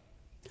way.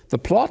 The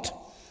plot?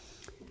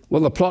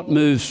 Well, the plot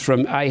moves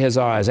from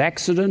Ahaziah's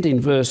accident in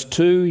verse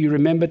 2, you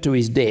remember, to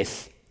his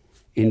death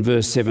in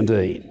verse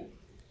 17.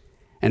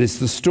 And it's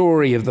the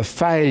story of the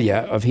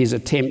failure of his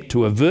attempt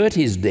to avert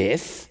his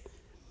death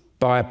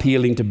by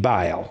appealing to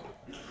Baal,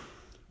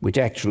 which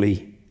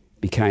actually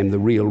became the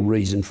real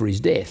reason for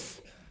his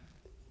death,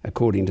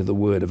 according to the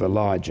word of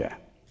Elijah.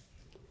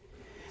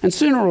 And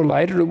sooner or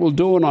later it will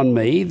dawn on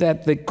me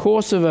that the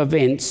course of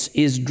events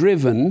is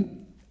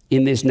driven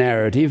in this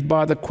narrative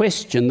by the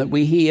question that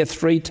we hear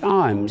 3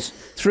 times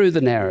through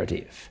the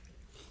narrative.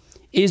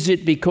 Is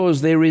it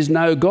because there is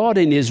no God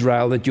in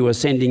Israel that you are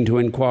sending to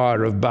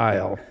inquire of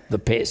Baal, the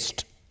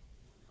pest?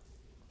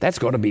 That's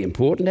got to be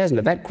important, hasn't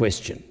it? That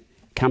question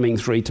coming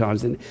 3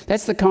 times. And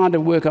that's the kind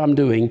of work I'm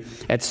doing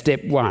at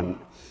step 1,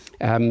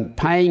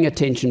 paying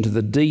attention to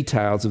the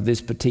details of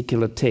this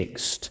particular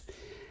text.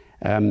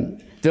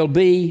 There'll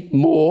be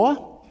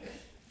more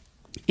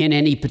in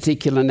any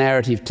particular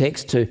narrative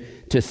text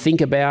to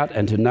think about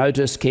and to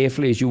notice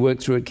carefully as you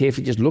work through it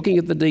carefully, just looking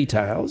at the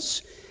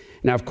details.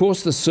 Now, of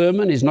course, the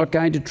sermon is not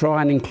going to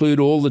try and include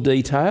all the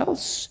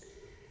details,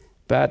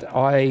 but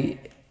I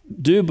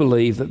do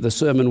believe that the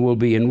sermon will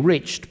be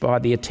enriched by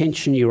the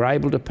attention you're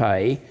able to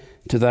pay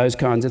to those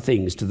kinds of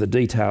things, to the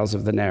details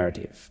of the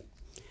narrative.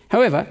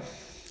 However,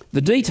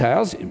 the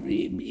details,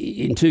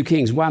 in 2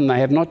 Kings 1, they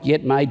have not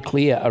yet made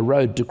clear a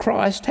road to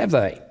Christ, have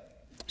they?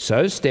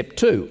 So, step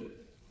 2,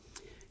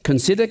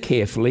 consider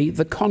carefully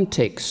the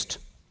context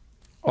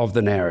of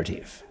the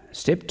narrative.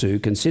 Step 2,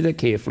 consider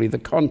carefully the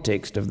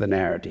context of the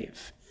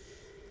narrative.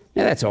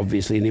 Now, that's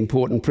obviously an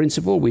important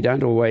principle. We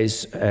don't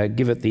always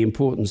give it the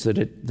importance that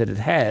it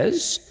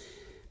has,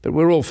 but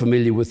we're all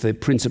familiar with the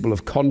principle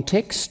of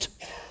context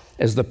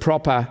as the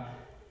proper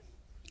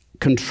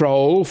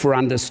control for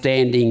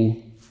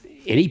understanding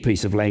any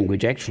piece of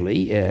language,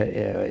 actually.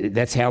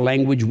 That's how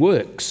language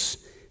works.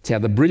 It's how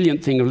the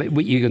brilliant thing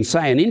of you can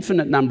say an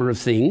infinite number of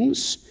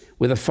things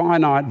with a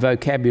finite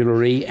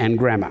vocabulary and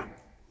grammar.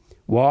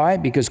 Why?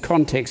 Because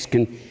context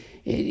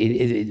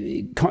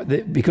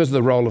because of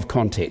the role of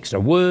context. A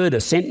word,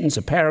 a sentence,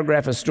 a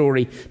paragraph, a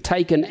story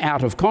taken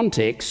out of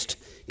context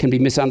can be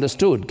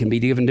misunderstood, can be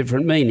given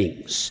different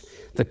meanings.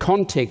 The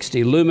context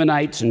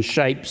illuminates and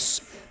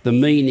shapes the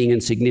meaning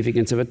and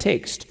significance of a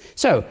text.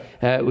 So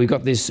we've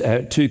got this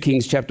 2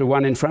 Kings chapter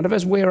 1 in front of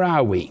us. Where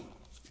are we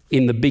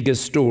in the bigger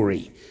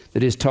story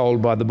that is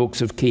told by the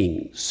books of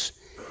Kings?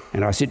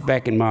 And I sit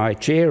back in my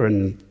chair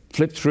and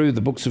flip through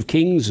the books of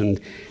Kings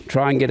and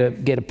try and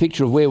get a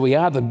picture of where we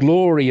are. The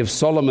glory of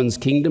Solomon's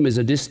kingdom is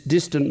a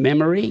distant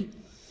memory.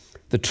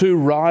 The 2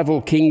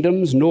 rival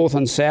kingdoms, north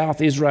and south,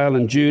 Israel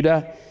and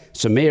Judah,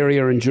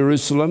 Samaria and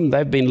Jerusalem,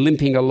 they've been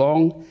limping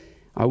along.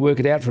 I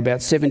work it out for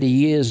about 70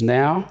 years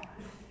now.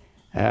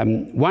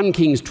 1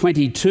 Kings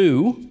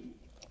 22,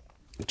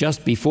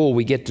 just before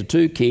we get to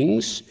 2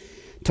 Kings,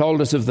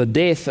 told us of the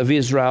death of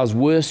Israel's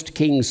worst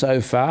king so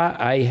far,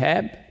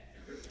 Ahab.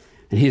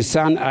 And his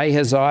son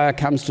Ahaziah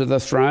comes to the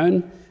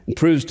throne and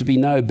proves to be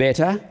no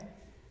better.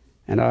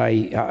 And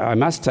I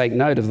must take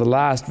note of the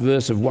last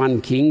verse of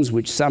 1 Kings,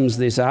 which sums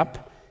this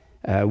up.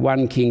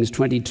 1 Kings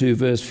 22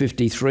 verse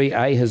 53,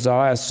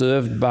 Ahaziah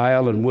served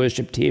Baal and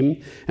worshipped him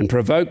and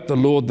provoked the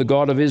Lord, the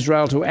God of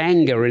Israel, to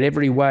anger in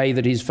every way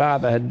that his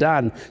father had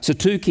done. So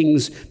 2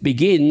 Kings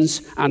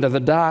begins under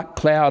the dark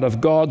cloud of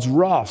God's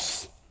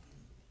wrath.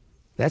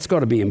 That's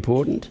got to be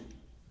important.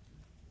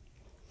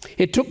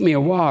 It took me a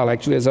while,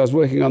 actually, as I was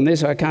working on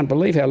this. I can't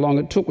believe how long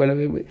it took.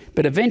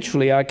 But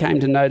eventually I came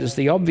to notice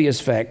the obvious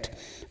fact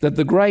that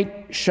the great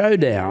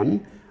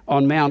showdown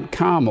on Mount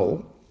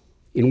Carmel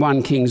in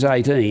 1 Kings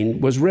 18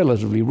 was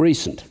relatively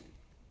recent.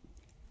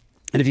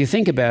 And if you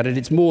think about it,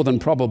 it's more than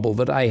probable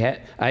that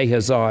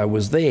Ahaziah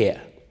was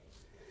there.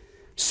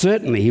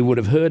 Certainly he would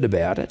have heard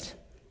about it.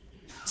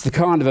 It's the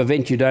kind of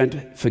event you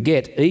don't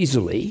forget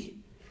easily.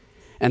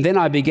 And then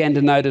I began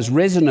to notice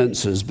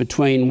resonances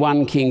between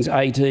 1 Kings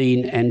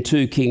 18 and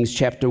 2 Kings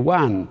chapter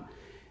 1.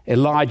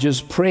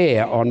 Elijah's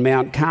prayer on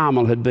Mount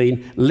Carmel had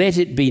been, "Let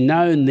it be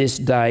known this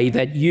day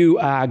that you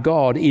are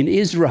God in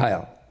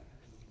Israel."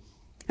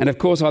 And of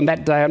course, on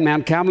that day at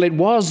Mount Carmel, it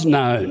was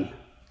known.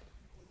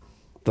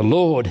 The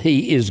Lord,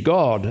 He is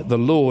God. The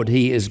Lord,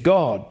 He is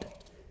God.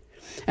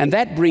 And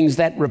that brings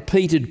that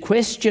repeated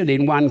question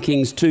in 1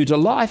 Kings 2 to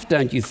life,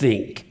 don't you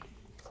think?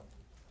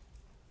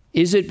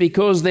 Is it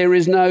because there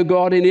is no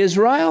God in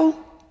Israel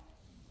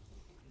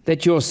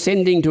that you're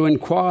sending to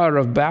inquire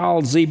of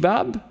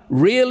Baal-zebub?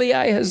 Really,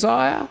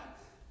 Ahaziah?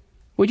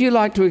 Would you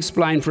like to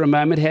explain for a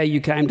moment how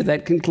you came to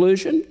that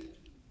conclusion?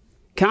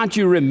 Can't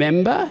you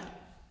remember?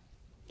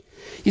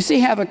 You see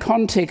how the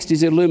context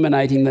is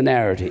illuminating the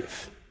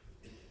narrative.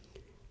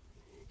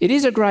 It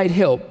is a great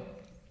help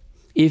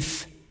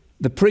if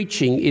the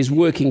preaching is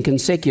working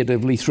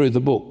consecutively through the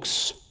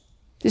books.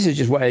 This is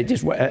just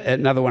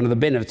another one of the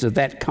benefits of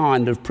that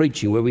kind of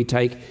preaching, where we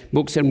take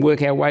books and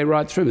work our way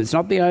right through them. It's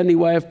not the only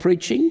way of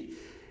preaching.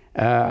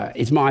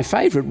 It's my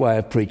favourite way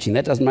of preaching.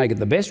 That doesn't make it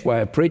the best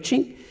way of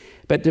preaching,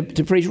 but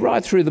to preach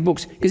right through the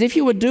books. Because if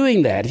you were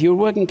doing that, if you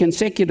were working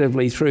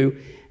consecutively through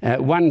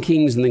 1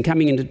 Kings and then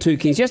coming into 2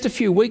 Kings, just a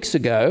few weeks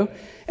ago,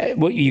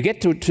 you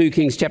get to 2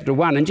 Kings chapter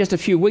 1, and just a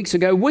few weeks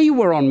ago we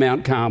were on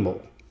Mount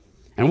Carmel.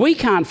 And we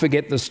can't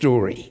forget the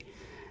story,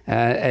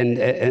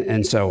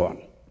 and so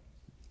on.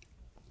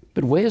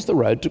 But where's the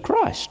road to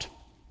Christ?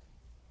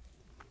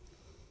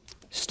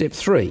 Step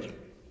 3.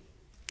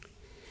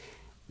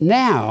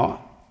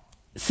 Now,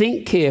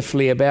 think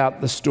carefully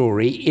about the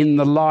story in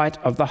the light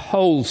of the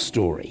whole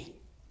story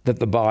that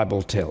the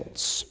Bible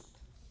tells.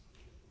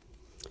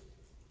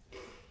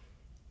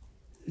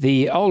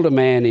 The older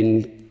man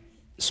in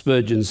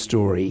Spurgeon's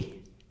story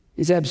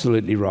is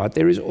absolutely right.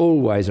 There is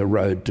always a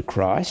road to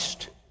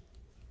Christ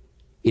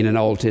in an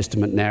Old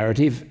Testament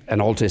narrative, an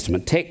Old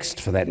Testament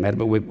text for that matter,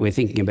 but we're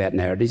thinking about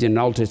narratives, in an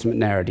Old Testament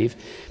narrative,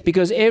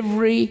 because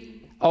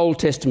every Old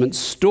Testament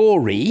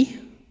story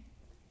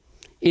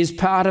is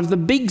part of the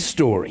big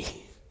story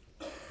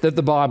that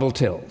the Bible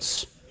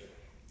tells.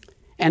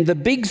 And the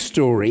big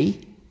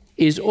story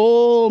is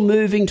all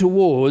moving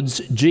towards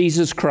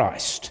Jesus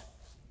Christ,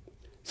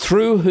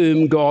 through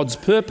whom God's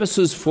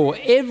purposes for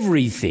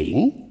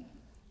everything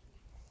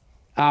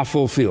are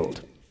fulfilled.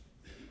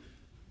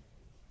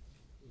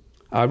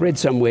 I read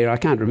somewhere, I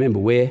can't remember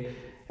where,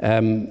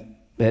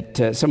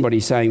 that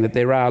somebody saying that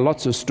there are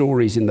lots of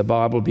stories in the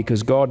Bible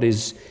because God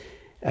is...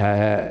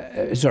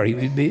 lots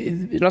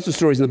of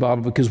stories in the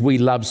Bible because we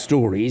love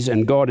stories,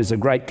 and God is a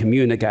great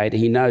communicator.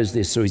 He knows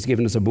this, so he's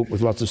given us a book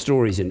with lots of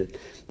stories in it.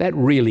 That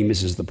really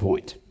misses the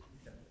point.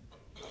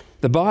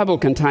 The Bible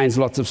contains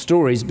lots of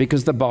stories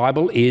because the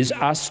Bible is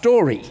a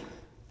story.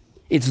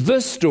 It's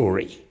the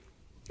story.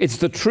 It's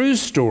the true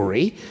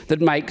story that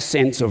makes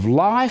sense of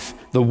life,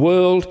 the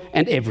world,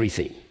 and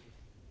everything.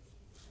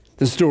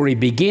 The story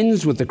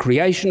begins with the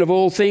creation of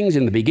all things.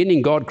 In the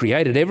beginning, God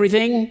created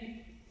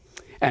everything,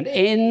 and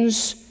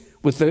ends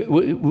with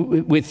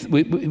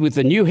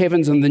the new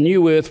heavens and the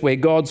new earth, where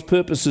God's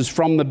purposes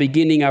from the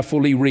beginning are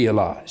fully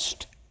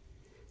realised.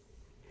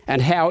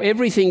 And how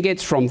everything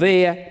gets from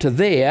there to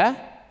there,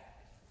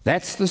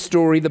 that's the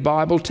story the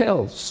Bible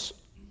tells.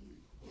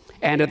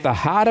 And at the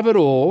heart of it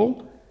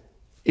all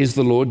is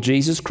the Lord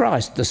Jesus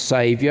Christ, the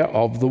Saviour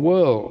of the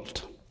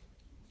world.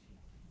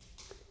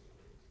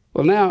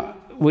 Well, now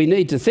we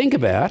need to think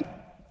about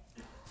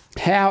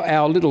how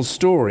our little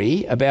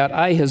story about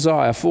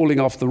Ahaziah falling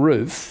off the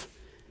roof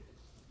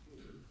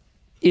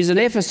is an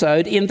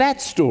episode in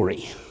that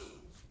story.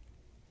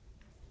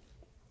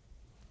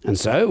 And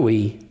so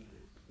we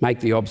make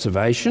the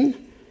observation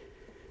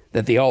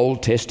that the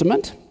Old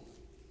Testament,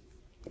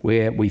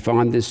 where we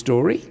find this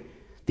story,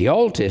 the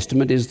Old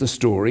Testament is the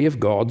story of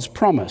God's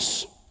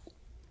promise,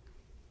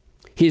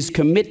 his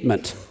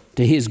commitment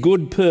to his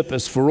good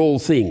purpose for all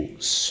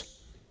things.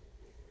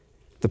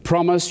 The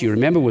promise, you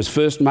remember, was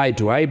first made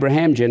to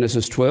Abraham,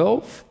 Genesis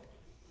 12,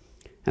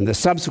 and the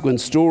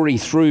subsequent story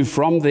through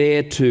from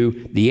there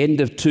to the end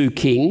of 2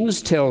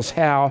 Kings tells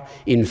how,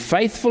 in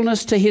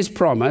faithfulness to his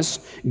promise,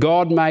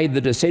 God made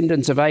the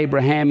descendants of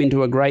Abraham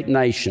into a great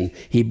nation.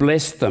 He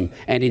blessed them,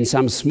 and in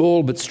some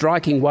small but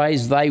striking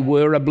ways they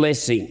were a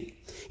blessing.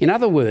 In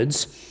other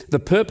words, the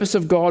purpose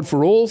of God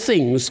for all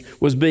things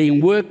was being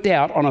worked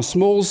out on a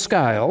small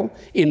scale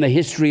in the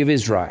history of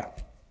Israel.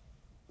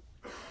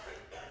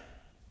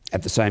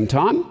 At the same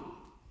time,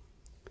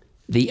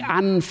 the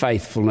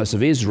unfaithfulness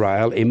of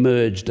Israel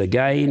emerged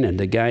again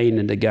and again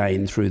and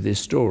again through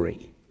this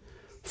story,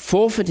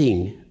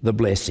 forfeiting the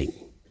blessing,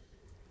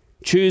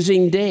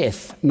 choosing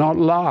death, not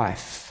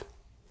life.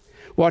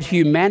 What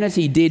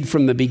humanity did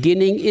from the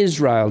beginning,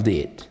 Israel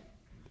did.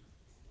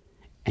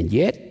 And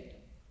yet,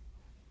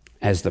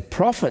 as the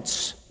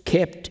prophets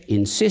kept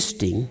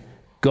insisting,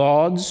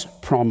 God's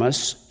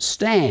promise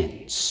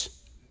stands.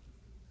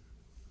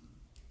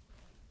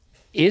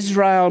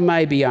 Israel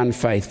may be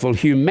unfaithful,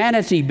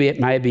 humanity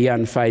may be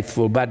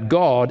unfaithful, but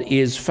God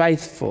is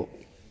faithful.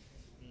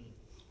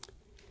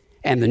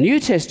 And the New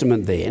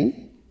Testament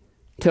then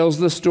tells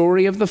the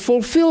story of the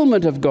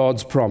fulfillment of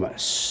God's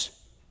promise.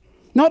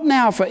 Not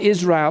now for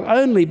Israel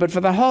only, but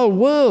for the whole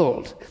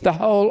world, the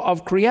whole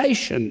of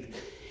creation,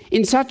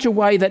 in such a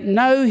way that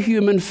no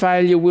human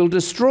failure will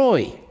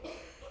destroy.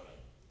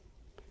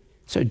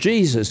 So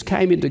Jesus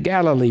came into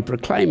Galilee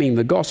proclaiming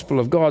the gospel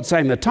of God,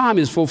 saying the time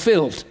is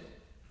fulfilled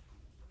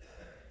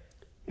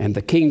and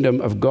the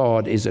kingdom of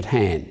God is at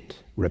hand.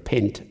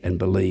 Repent and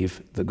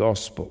believe the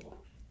gospel.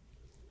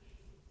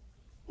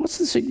 What's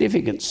the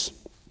significance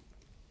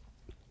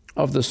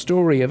of the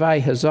story of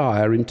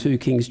Ahaziah in 2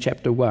 Kings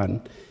chapter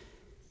 1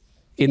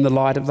 in the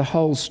light of the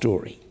whole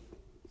story?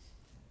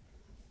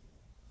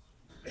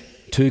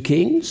 2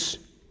 Kings,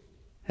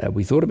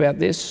 we thought about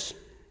this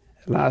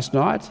last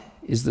night,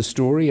 is the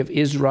story of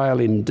Israel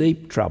in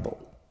deep trouble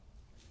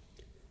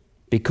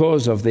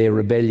because of their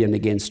rebellion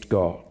against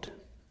God.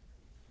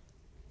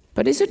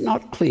 But is it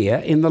not clear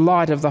in the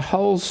light of the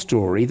whole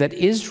story that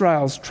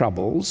Israel's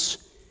troubles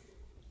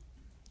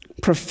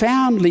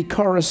profoundly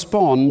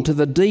correspond to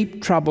the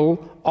deep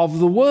trouble of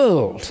the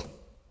world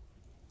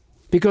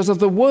because of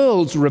the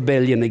world's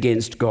rebellion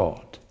against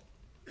God?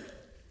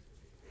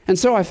 And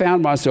so I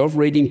found myself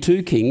reading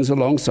 2 Kings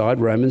alongside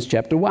Romans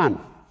chapter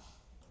 1.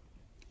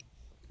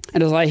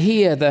 And as I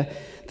hear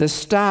the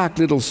stark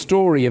little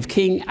story of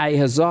King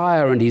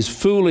Ahaziah and his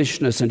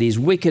foolishness and his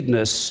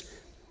wickedness,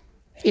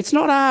 it's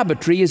not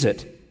arbitrary, is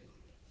it,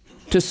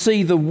 to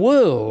see the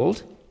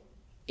world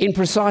in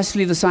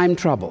precisely the same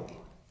trouble?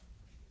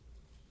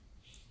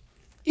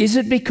 Is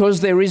it because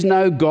there is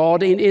no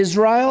God in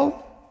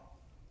Israel,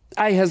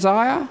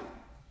 Ahaziah?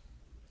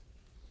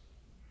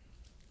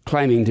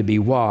 Claiming to be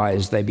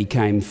wise, they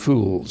became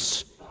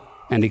fools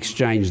and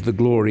exchanged the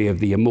glory of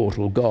the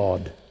immortal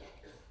God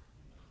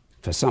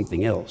for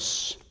something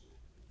else.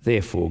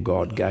 Therefore,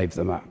 God gave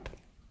them up.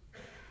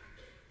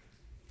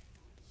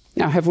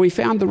 Now, have we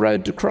found the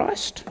road to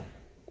Christ?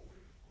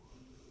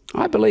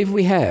 I believe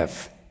we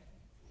have.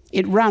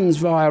 It runs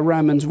via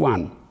Romans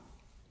 1.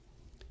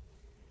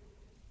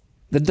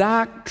 The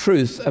dark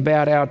truth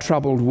about our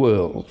troubled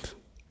world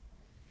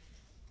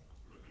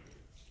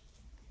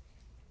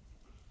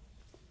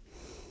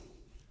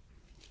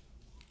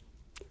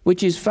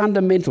which is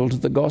fundamental to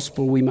the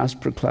gospel we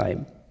must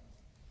proclaim,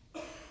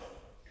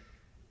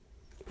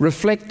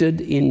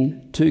 reflected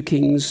in 2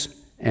 Kings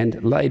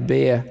and laid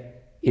bare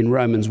in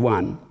Romans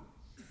 1,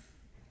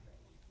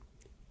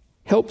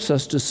 helps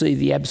us to see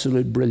the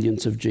absolute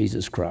brilliance of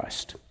Jesus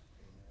Christ.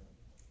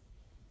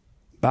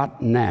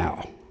 But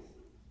now,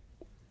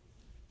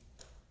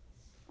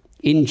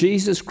 in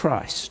Jesus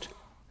Christ,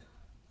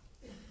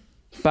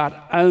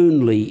 but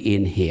only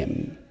in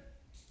him,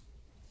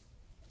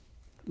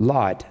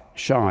 light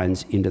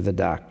shines into the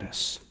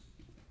darkness.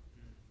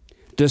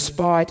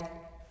 Despite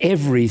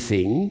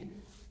everything,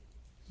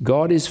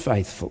 God is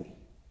faithful,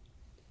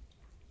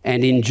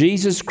 and in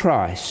Jesus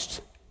Christ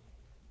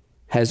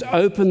has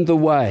opened the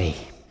way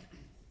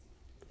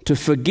to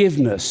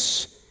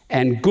forgiveness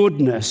and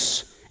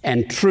goodness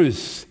and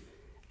truth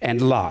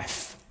and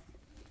life.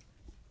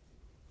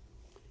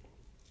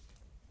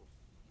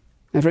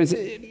 Now, friends,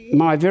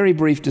 my very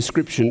brief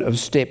description of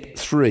step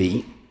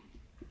 3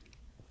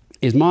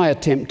 is my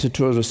attempt to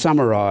sort of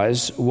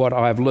summarise what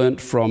I've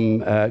learnt from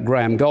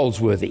Graham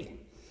Goldsworthy.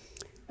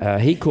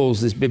 He calls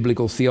this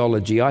biblical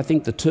theology. I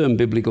think the term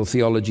biblical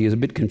theology is a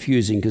bit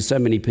confusing because so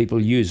many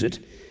people use it.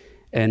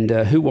 And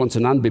who wants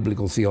an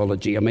unbiblical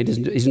theology? I mean,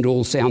 isn't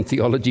all sound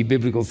theology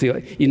biblical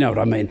theology? You know what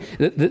I mean.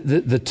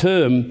 The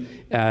term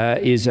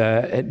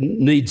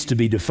needs to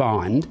be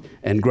defined,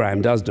 and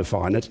Graham does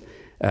define it.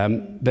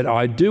 But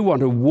I do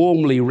want to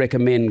warmly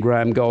recommend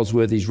Graham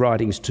Goldsworthy's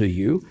writings to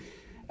you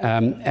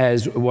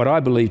as what I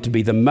believe to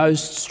be the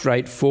most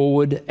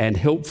straightforward and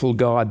helpful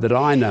guide that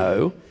I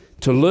know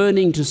to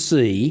learning to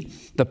see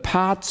the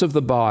parts of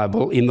the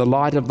Bible in the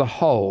light of the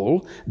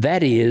whole,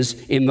 that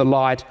is, in the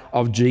light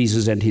of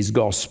Jesus and his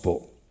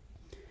gospel.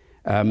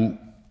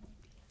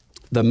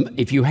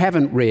 If you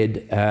haven't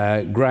read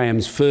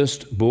Graham's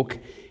first book,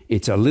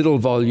 it's a little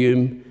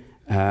volume.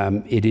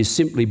 It is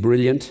simply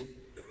brilliant.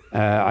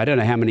 I don't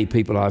know how many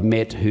people I've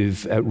met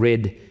who've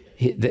read.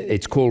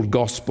 It's called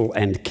Gospel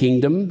and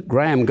Kingdom.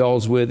 Graham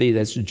Goldsworthy,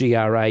 that's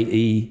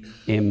Graeme,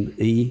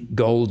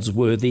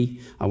 Goldsworthy.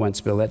 I won't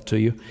spell that to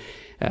you.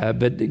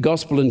 But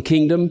Gospel and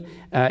Kingdom,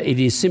 it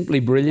is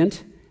simply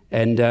brilliant.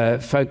 And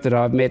folk that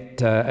I've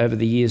met over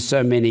the years,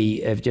 so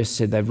many have just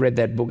said they've read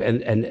that book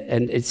and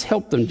it's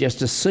helped them just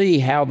to see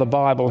how the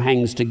Bible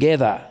hangs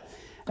together.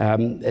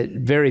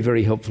 Very,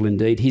 very helpful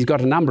indeed. He's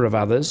got a number of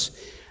others.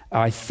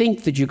 I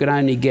think that you can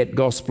only get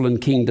Gospel and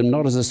Kingdom,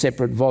 not as a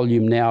separate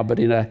volume now, but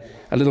in a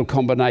little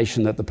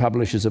combination that the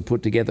publishers have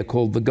put together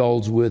called the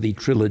Goldsworthy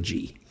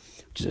Trilogy,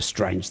 which is a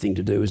strange thing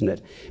to do, isn't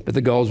it? But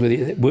the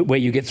Goldsworthy, where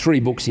you get 3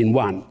 books in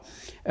one,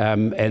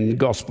 and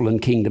Gospel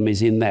and Kingdom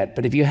is in that.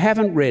 But if you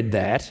haven't read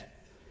that,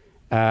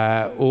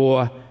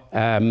 or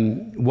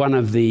one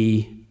of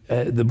the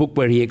book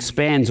where he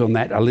expands on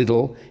that a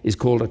little is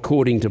called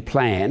According to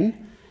Plan.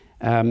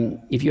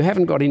 If you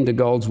haven't got into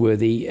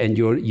Goldsworthy and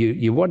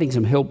you're wanting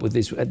some help with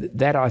this,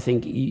 that I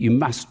think you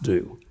must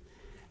do.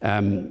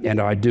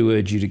 And I do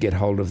urge you to get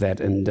hold of that.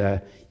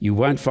 And you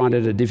won't find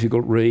it a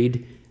difficult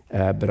read,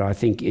 but I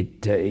think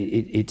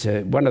it's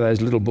one of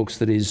those little books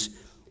that is,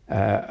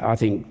 I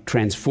think,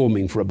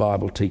 transforming for a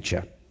Bible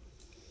teacher.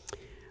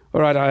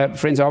 All right,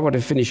 friends, I want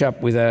to finish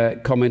up with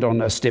a comment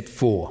on step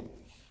 4.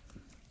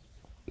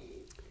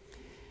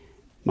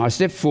 My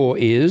step 4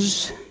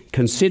 is: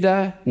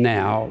 consider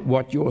now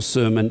what your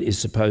sermon is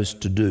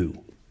supposed to do.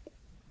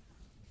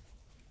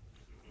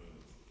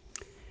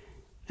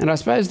 And I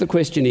suppose the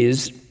question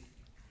is,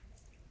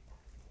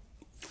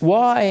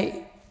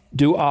 why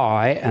do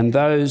I and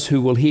those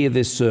who will hear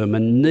this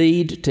sermon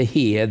need to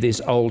hear this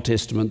Old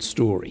Testament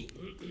story?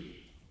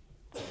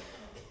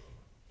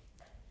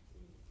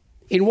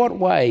 In what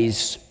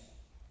ways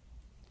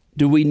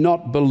do we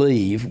not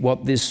believe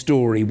what this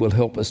story will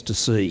help us to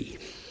see?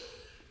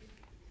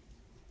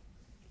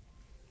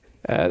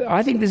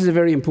 I think this is a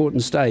very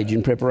important stage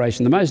in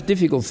preparation. The most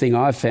difficult thing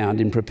I've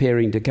found in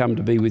preparing to come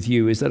to be with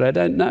you is that I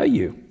don't know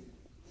you.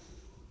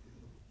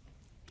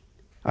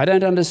 I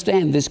don't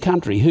understand this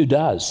country. Who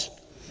does?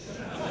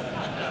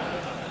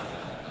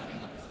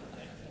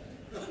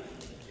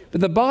 But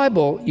the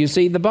Bible, you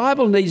see, the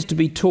Bible needs to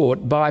be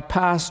taught by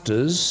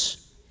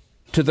pastors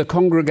to the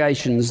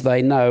congregations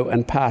they know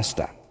and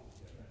pastor.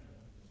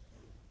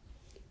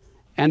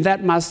 And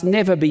that must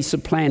never be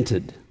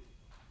supplanted.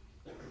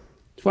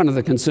 It's one of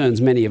the concerns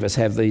many of us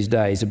have these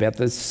days about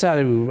the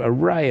so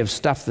array of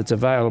stuff that's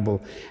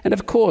available. And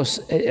of course,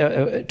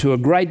 to a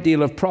great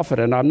deal of profit,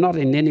 and I'm not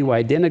in any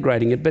way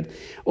denigrating it, but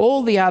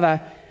all the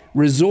other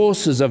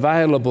resources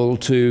available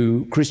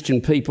to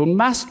Christian people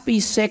must be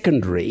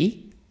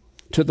secondary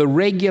to the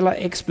regular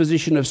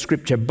exposition of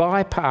Scripture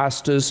by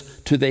pastors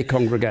to their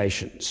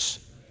congregations.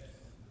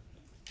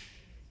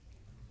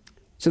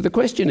 So the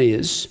question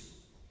is,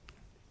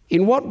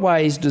 in what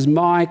ways does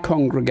my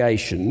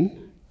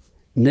congregation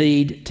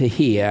need to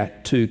hear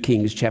 2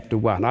 Kings chapter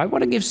 1? I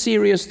want to give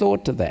serious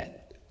thought to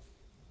that.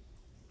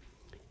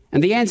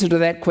 And the answer to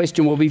that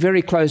question will be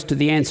very close to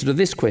the answer to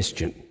this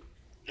question.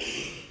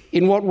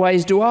 In what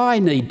ways do I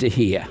need to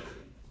hear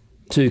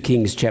 2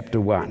 Kings chapter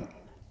 1?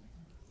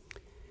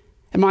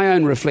 And my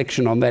own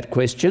reflection on that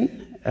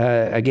question,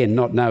 again,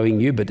 not knowing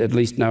you, but at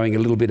least knowing a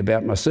little bit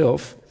about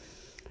myself,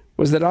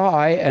 was that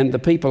I and the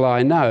people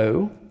I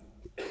know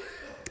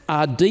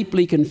are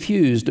deeply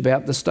confused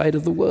about the state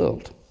of the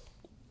world.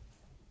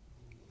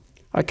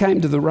 I came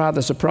to the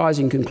rather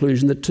surprising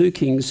conclusion that 2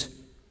 Kings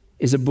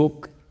is a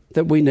book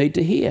that we need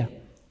to hear.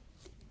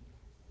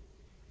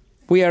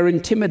 We are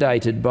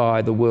intimidated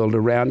by the world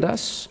around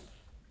us.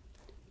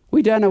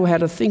 We don't know how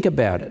to think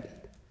about it.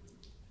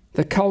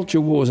 The culture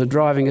wars are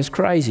driving us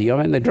crazy.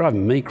 I mean, they're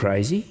driving me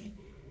crazy.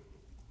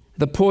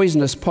 The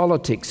poisonous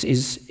politics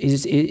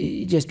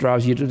it just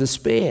drives you to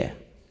despair.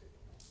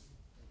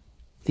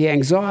 The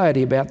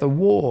anxiety about the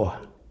war.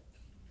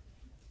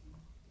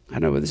 I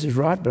don't know whether this is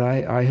right, but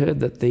I heard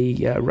that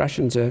the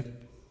Russians are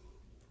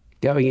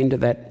going into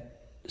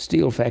that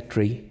steel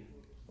factory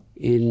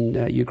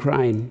in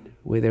Ukraine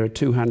where there are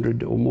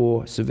 200 or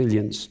more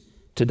civilians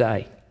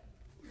today.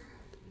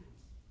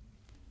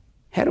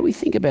 How do we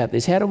think about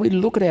this? How do we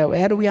look at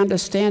how do we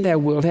understand our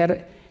world?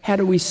 How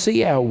do we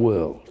see our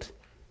world?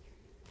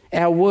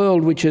 Our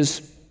world which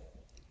has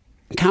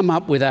come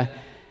up with a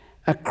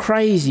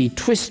crazy,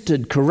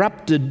 twisted,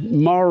 corrupted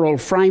moral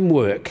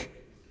framework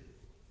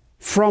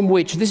from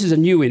which, this is a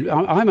new,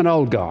 I'm an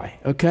old guy,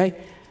 okay?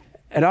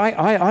 And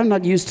I'm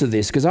not used to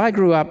this because I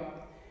grew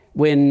up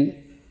when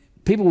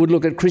people would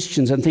look at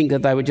Christians and think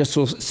that they were just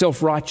sort of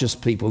self-righteous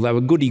people. They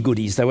were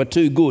goody-goodies. They were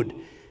too good.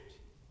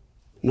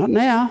 Not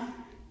now.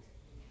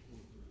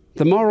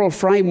 The moral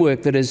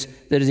framework that has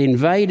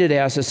invaded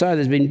our society,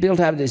 has been built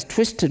up, this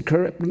twisted,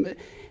 corrupt,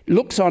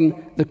 looks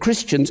on the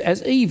Christians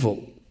as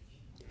evil.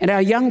 And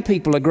our young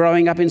people are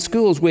growing up in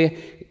schools where,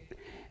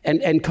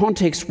 and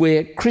contexts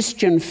where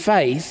Christian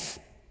faith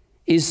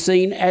is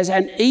seen as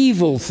an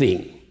evil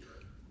thing.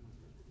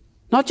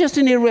 Not just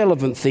an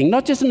irrelevant thing,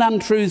 not just an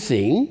untrue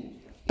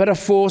thing, but a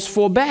force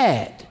for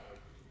bad.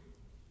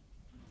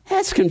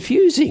 That's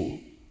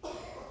confusing.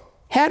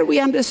 How do we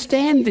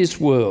understand this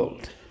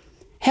world?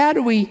 How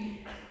do we...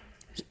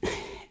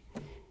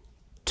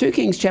 2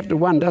 Kings chapter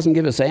 1 doesn't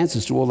give us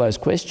answers to all those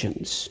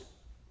questions,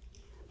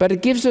 but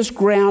it gives us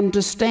ground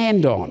to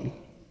stand on.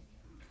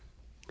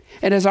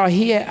 And as I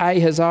hear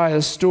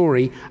Ahaziah's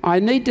story, I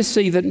need to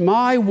see that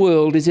my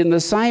world is in the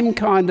same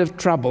kind of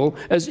trouble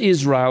as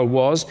Israel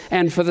was,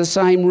 and for the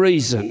same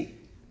reason.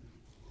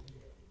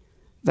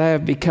 They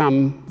have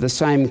become the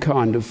same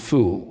kind of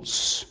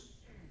fools.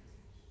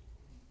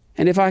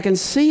 And if I can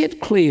see it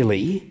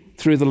clearly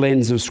through the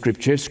lens of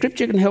Scripture, if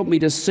Scripture can help me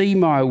to see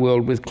my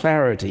world with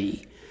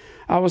clarity,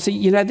 I will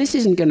see, this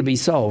isn't going to be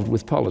solved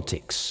with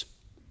politics.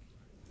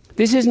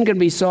 This isn't going to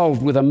be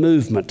solved with a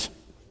movement.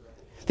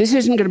 This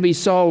isn't going to be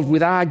solved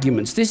with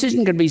arguments. This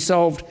isn't going to be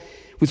solved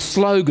with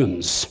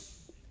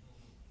slogans.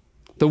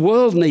 The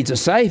world needs a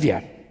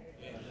saviour.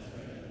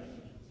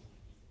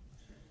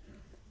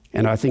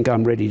 And I think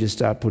I'm ready to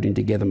start putting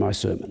together my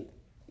sermon.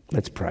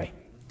 Let's pray.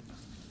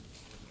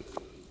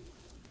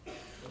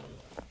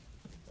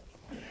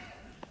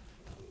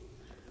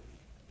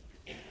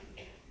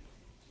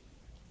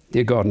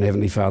 Dear God and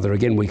Heavenly Father,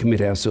 again we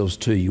commit ourselves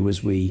to you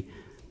as we,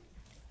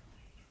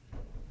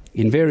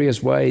 in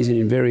various ways and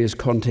in various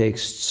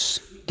contexts,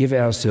 give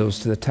ourselves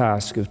to the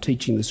task of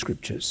teaching the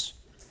Scriptures.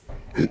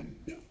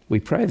 We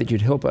pray that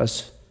you'd help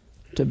us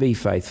to be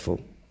faithful.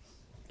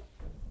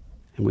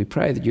 And we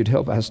pray that you'd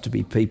help us to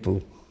be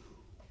people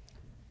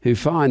who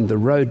find the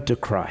road to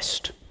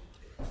Christ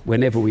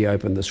whenever we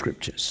open the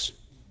Scriptures.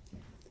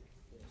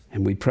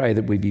 And we pray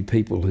that we be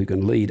people who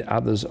can lead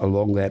others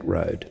along that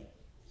road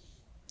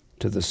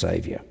to the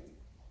Saviour.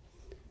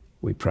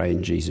 We pray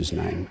in Jesus'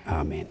 name.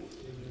 Amen.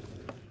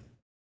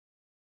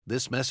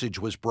 This message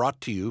was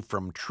brought to you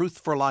from Truth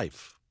for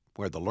Life,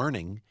 where the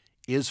learning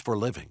is for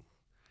living.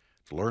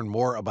 To learn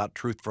more about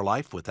Truth for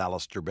Life with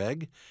Alistair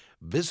Begg,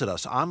 visit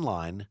us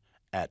online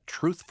at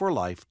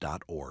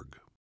truthforlife.org.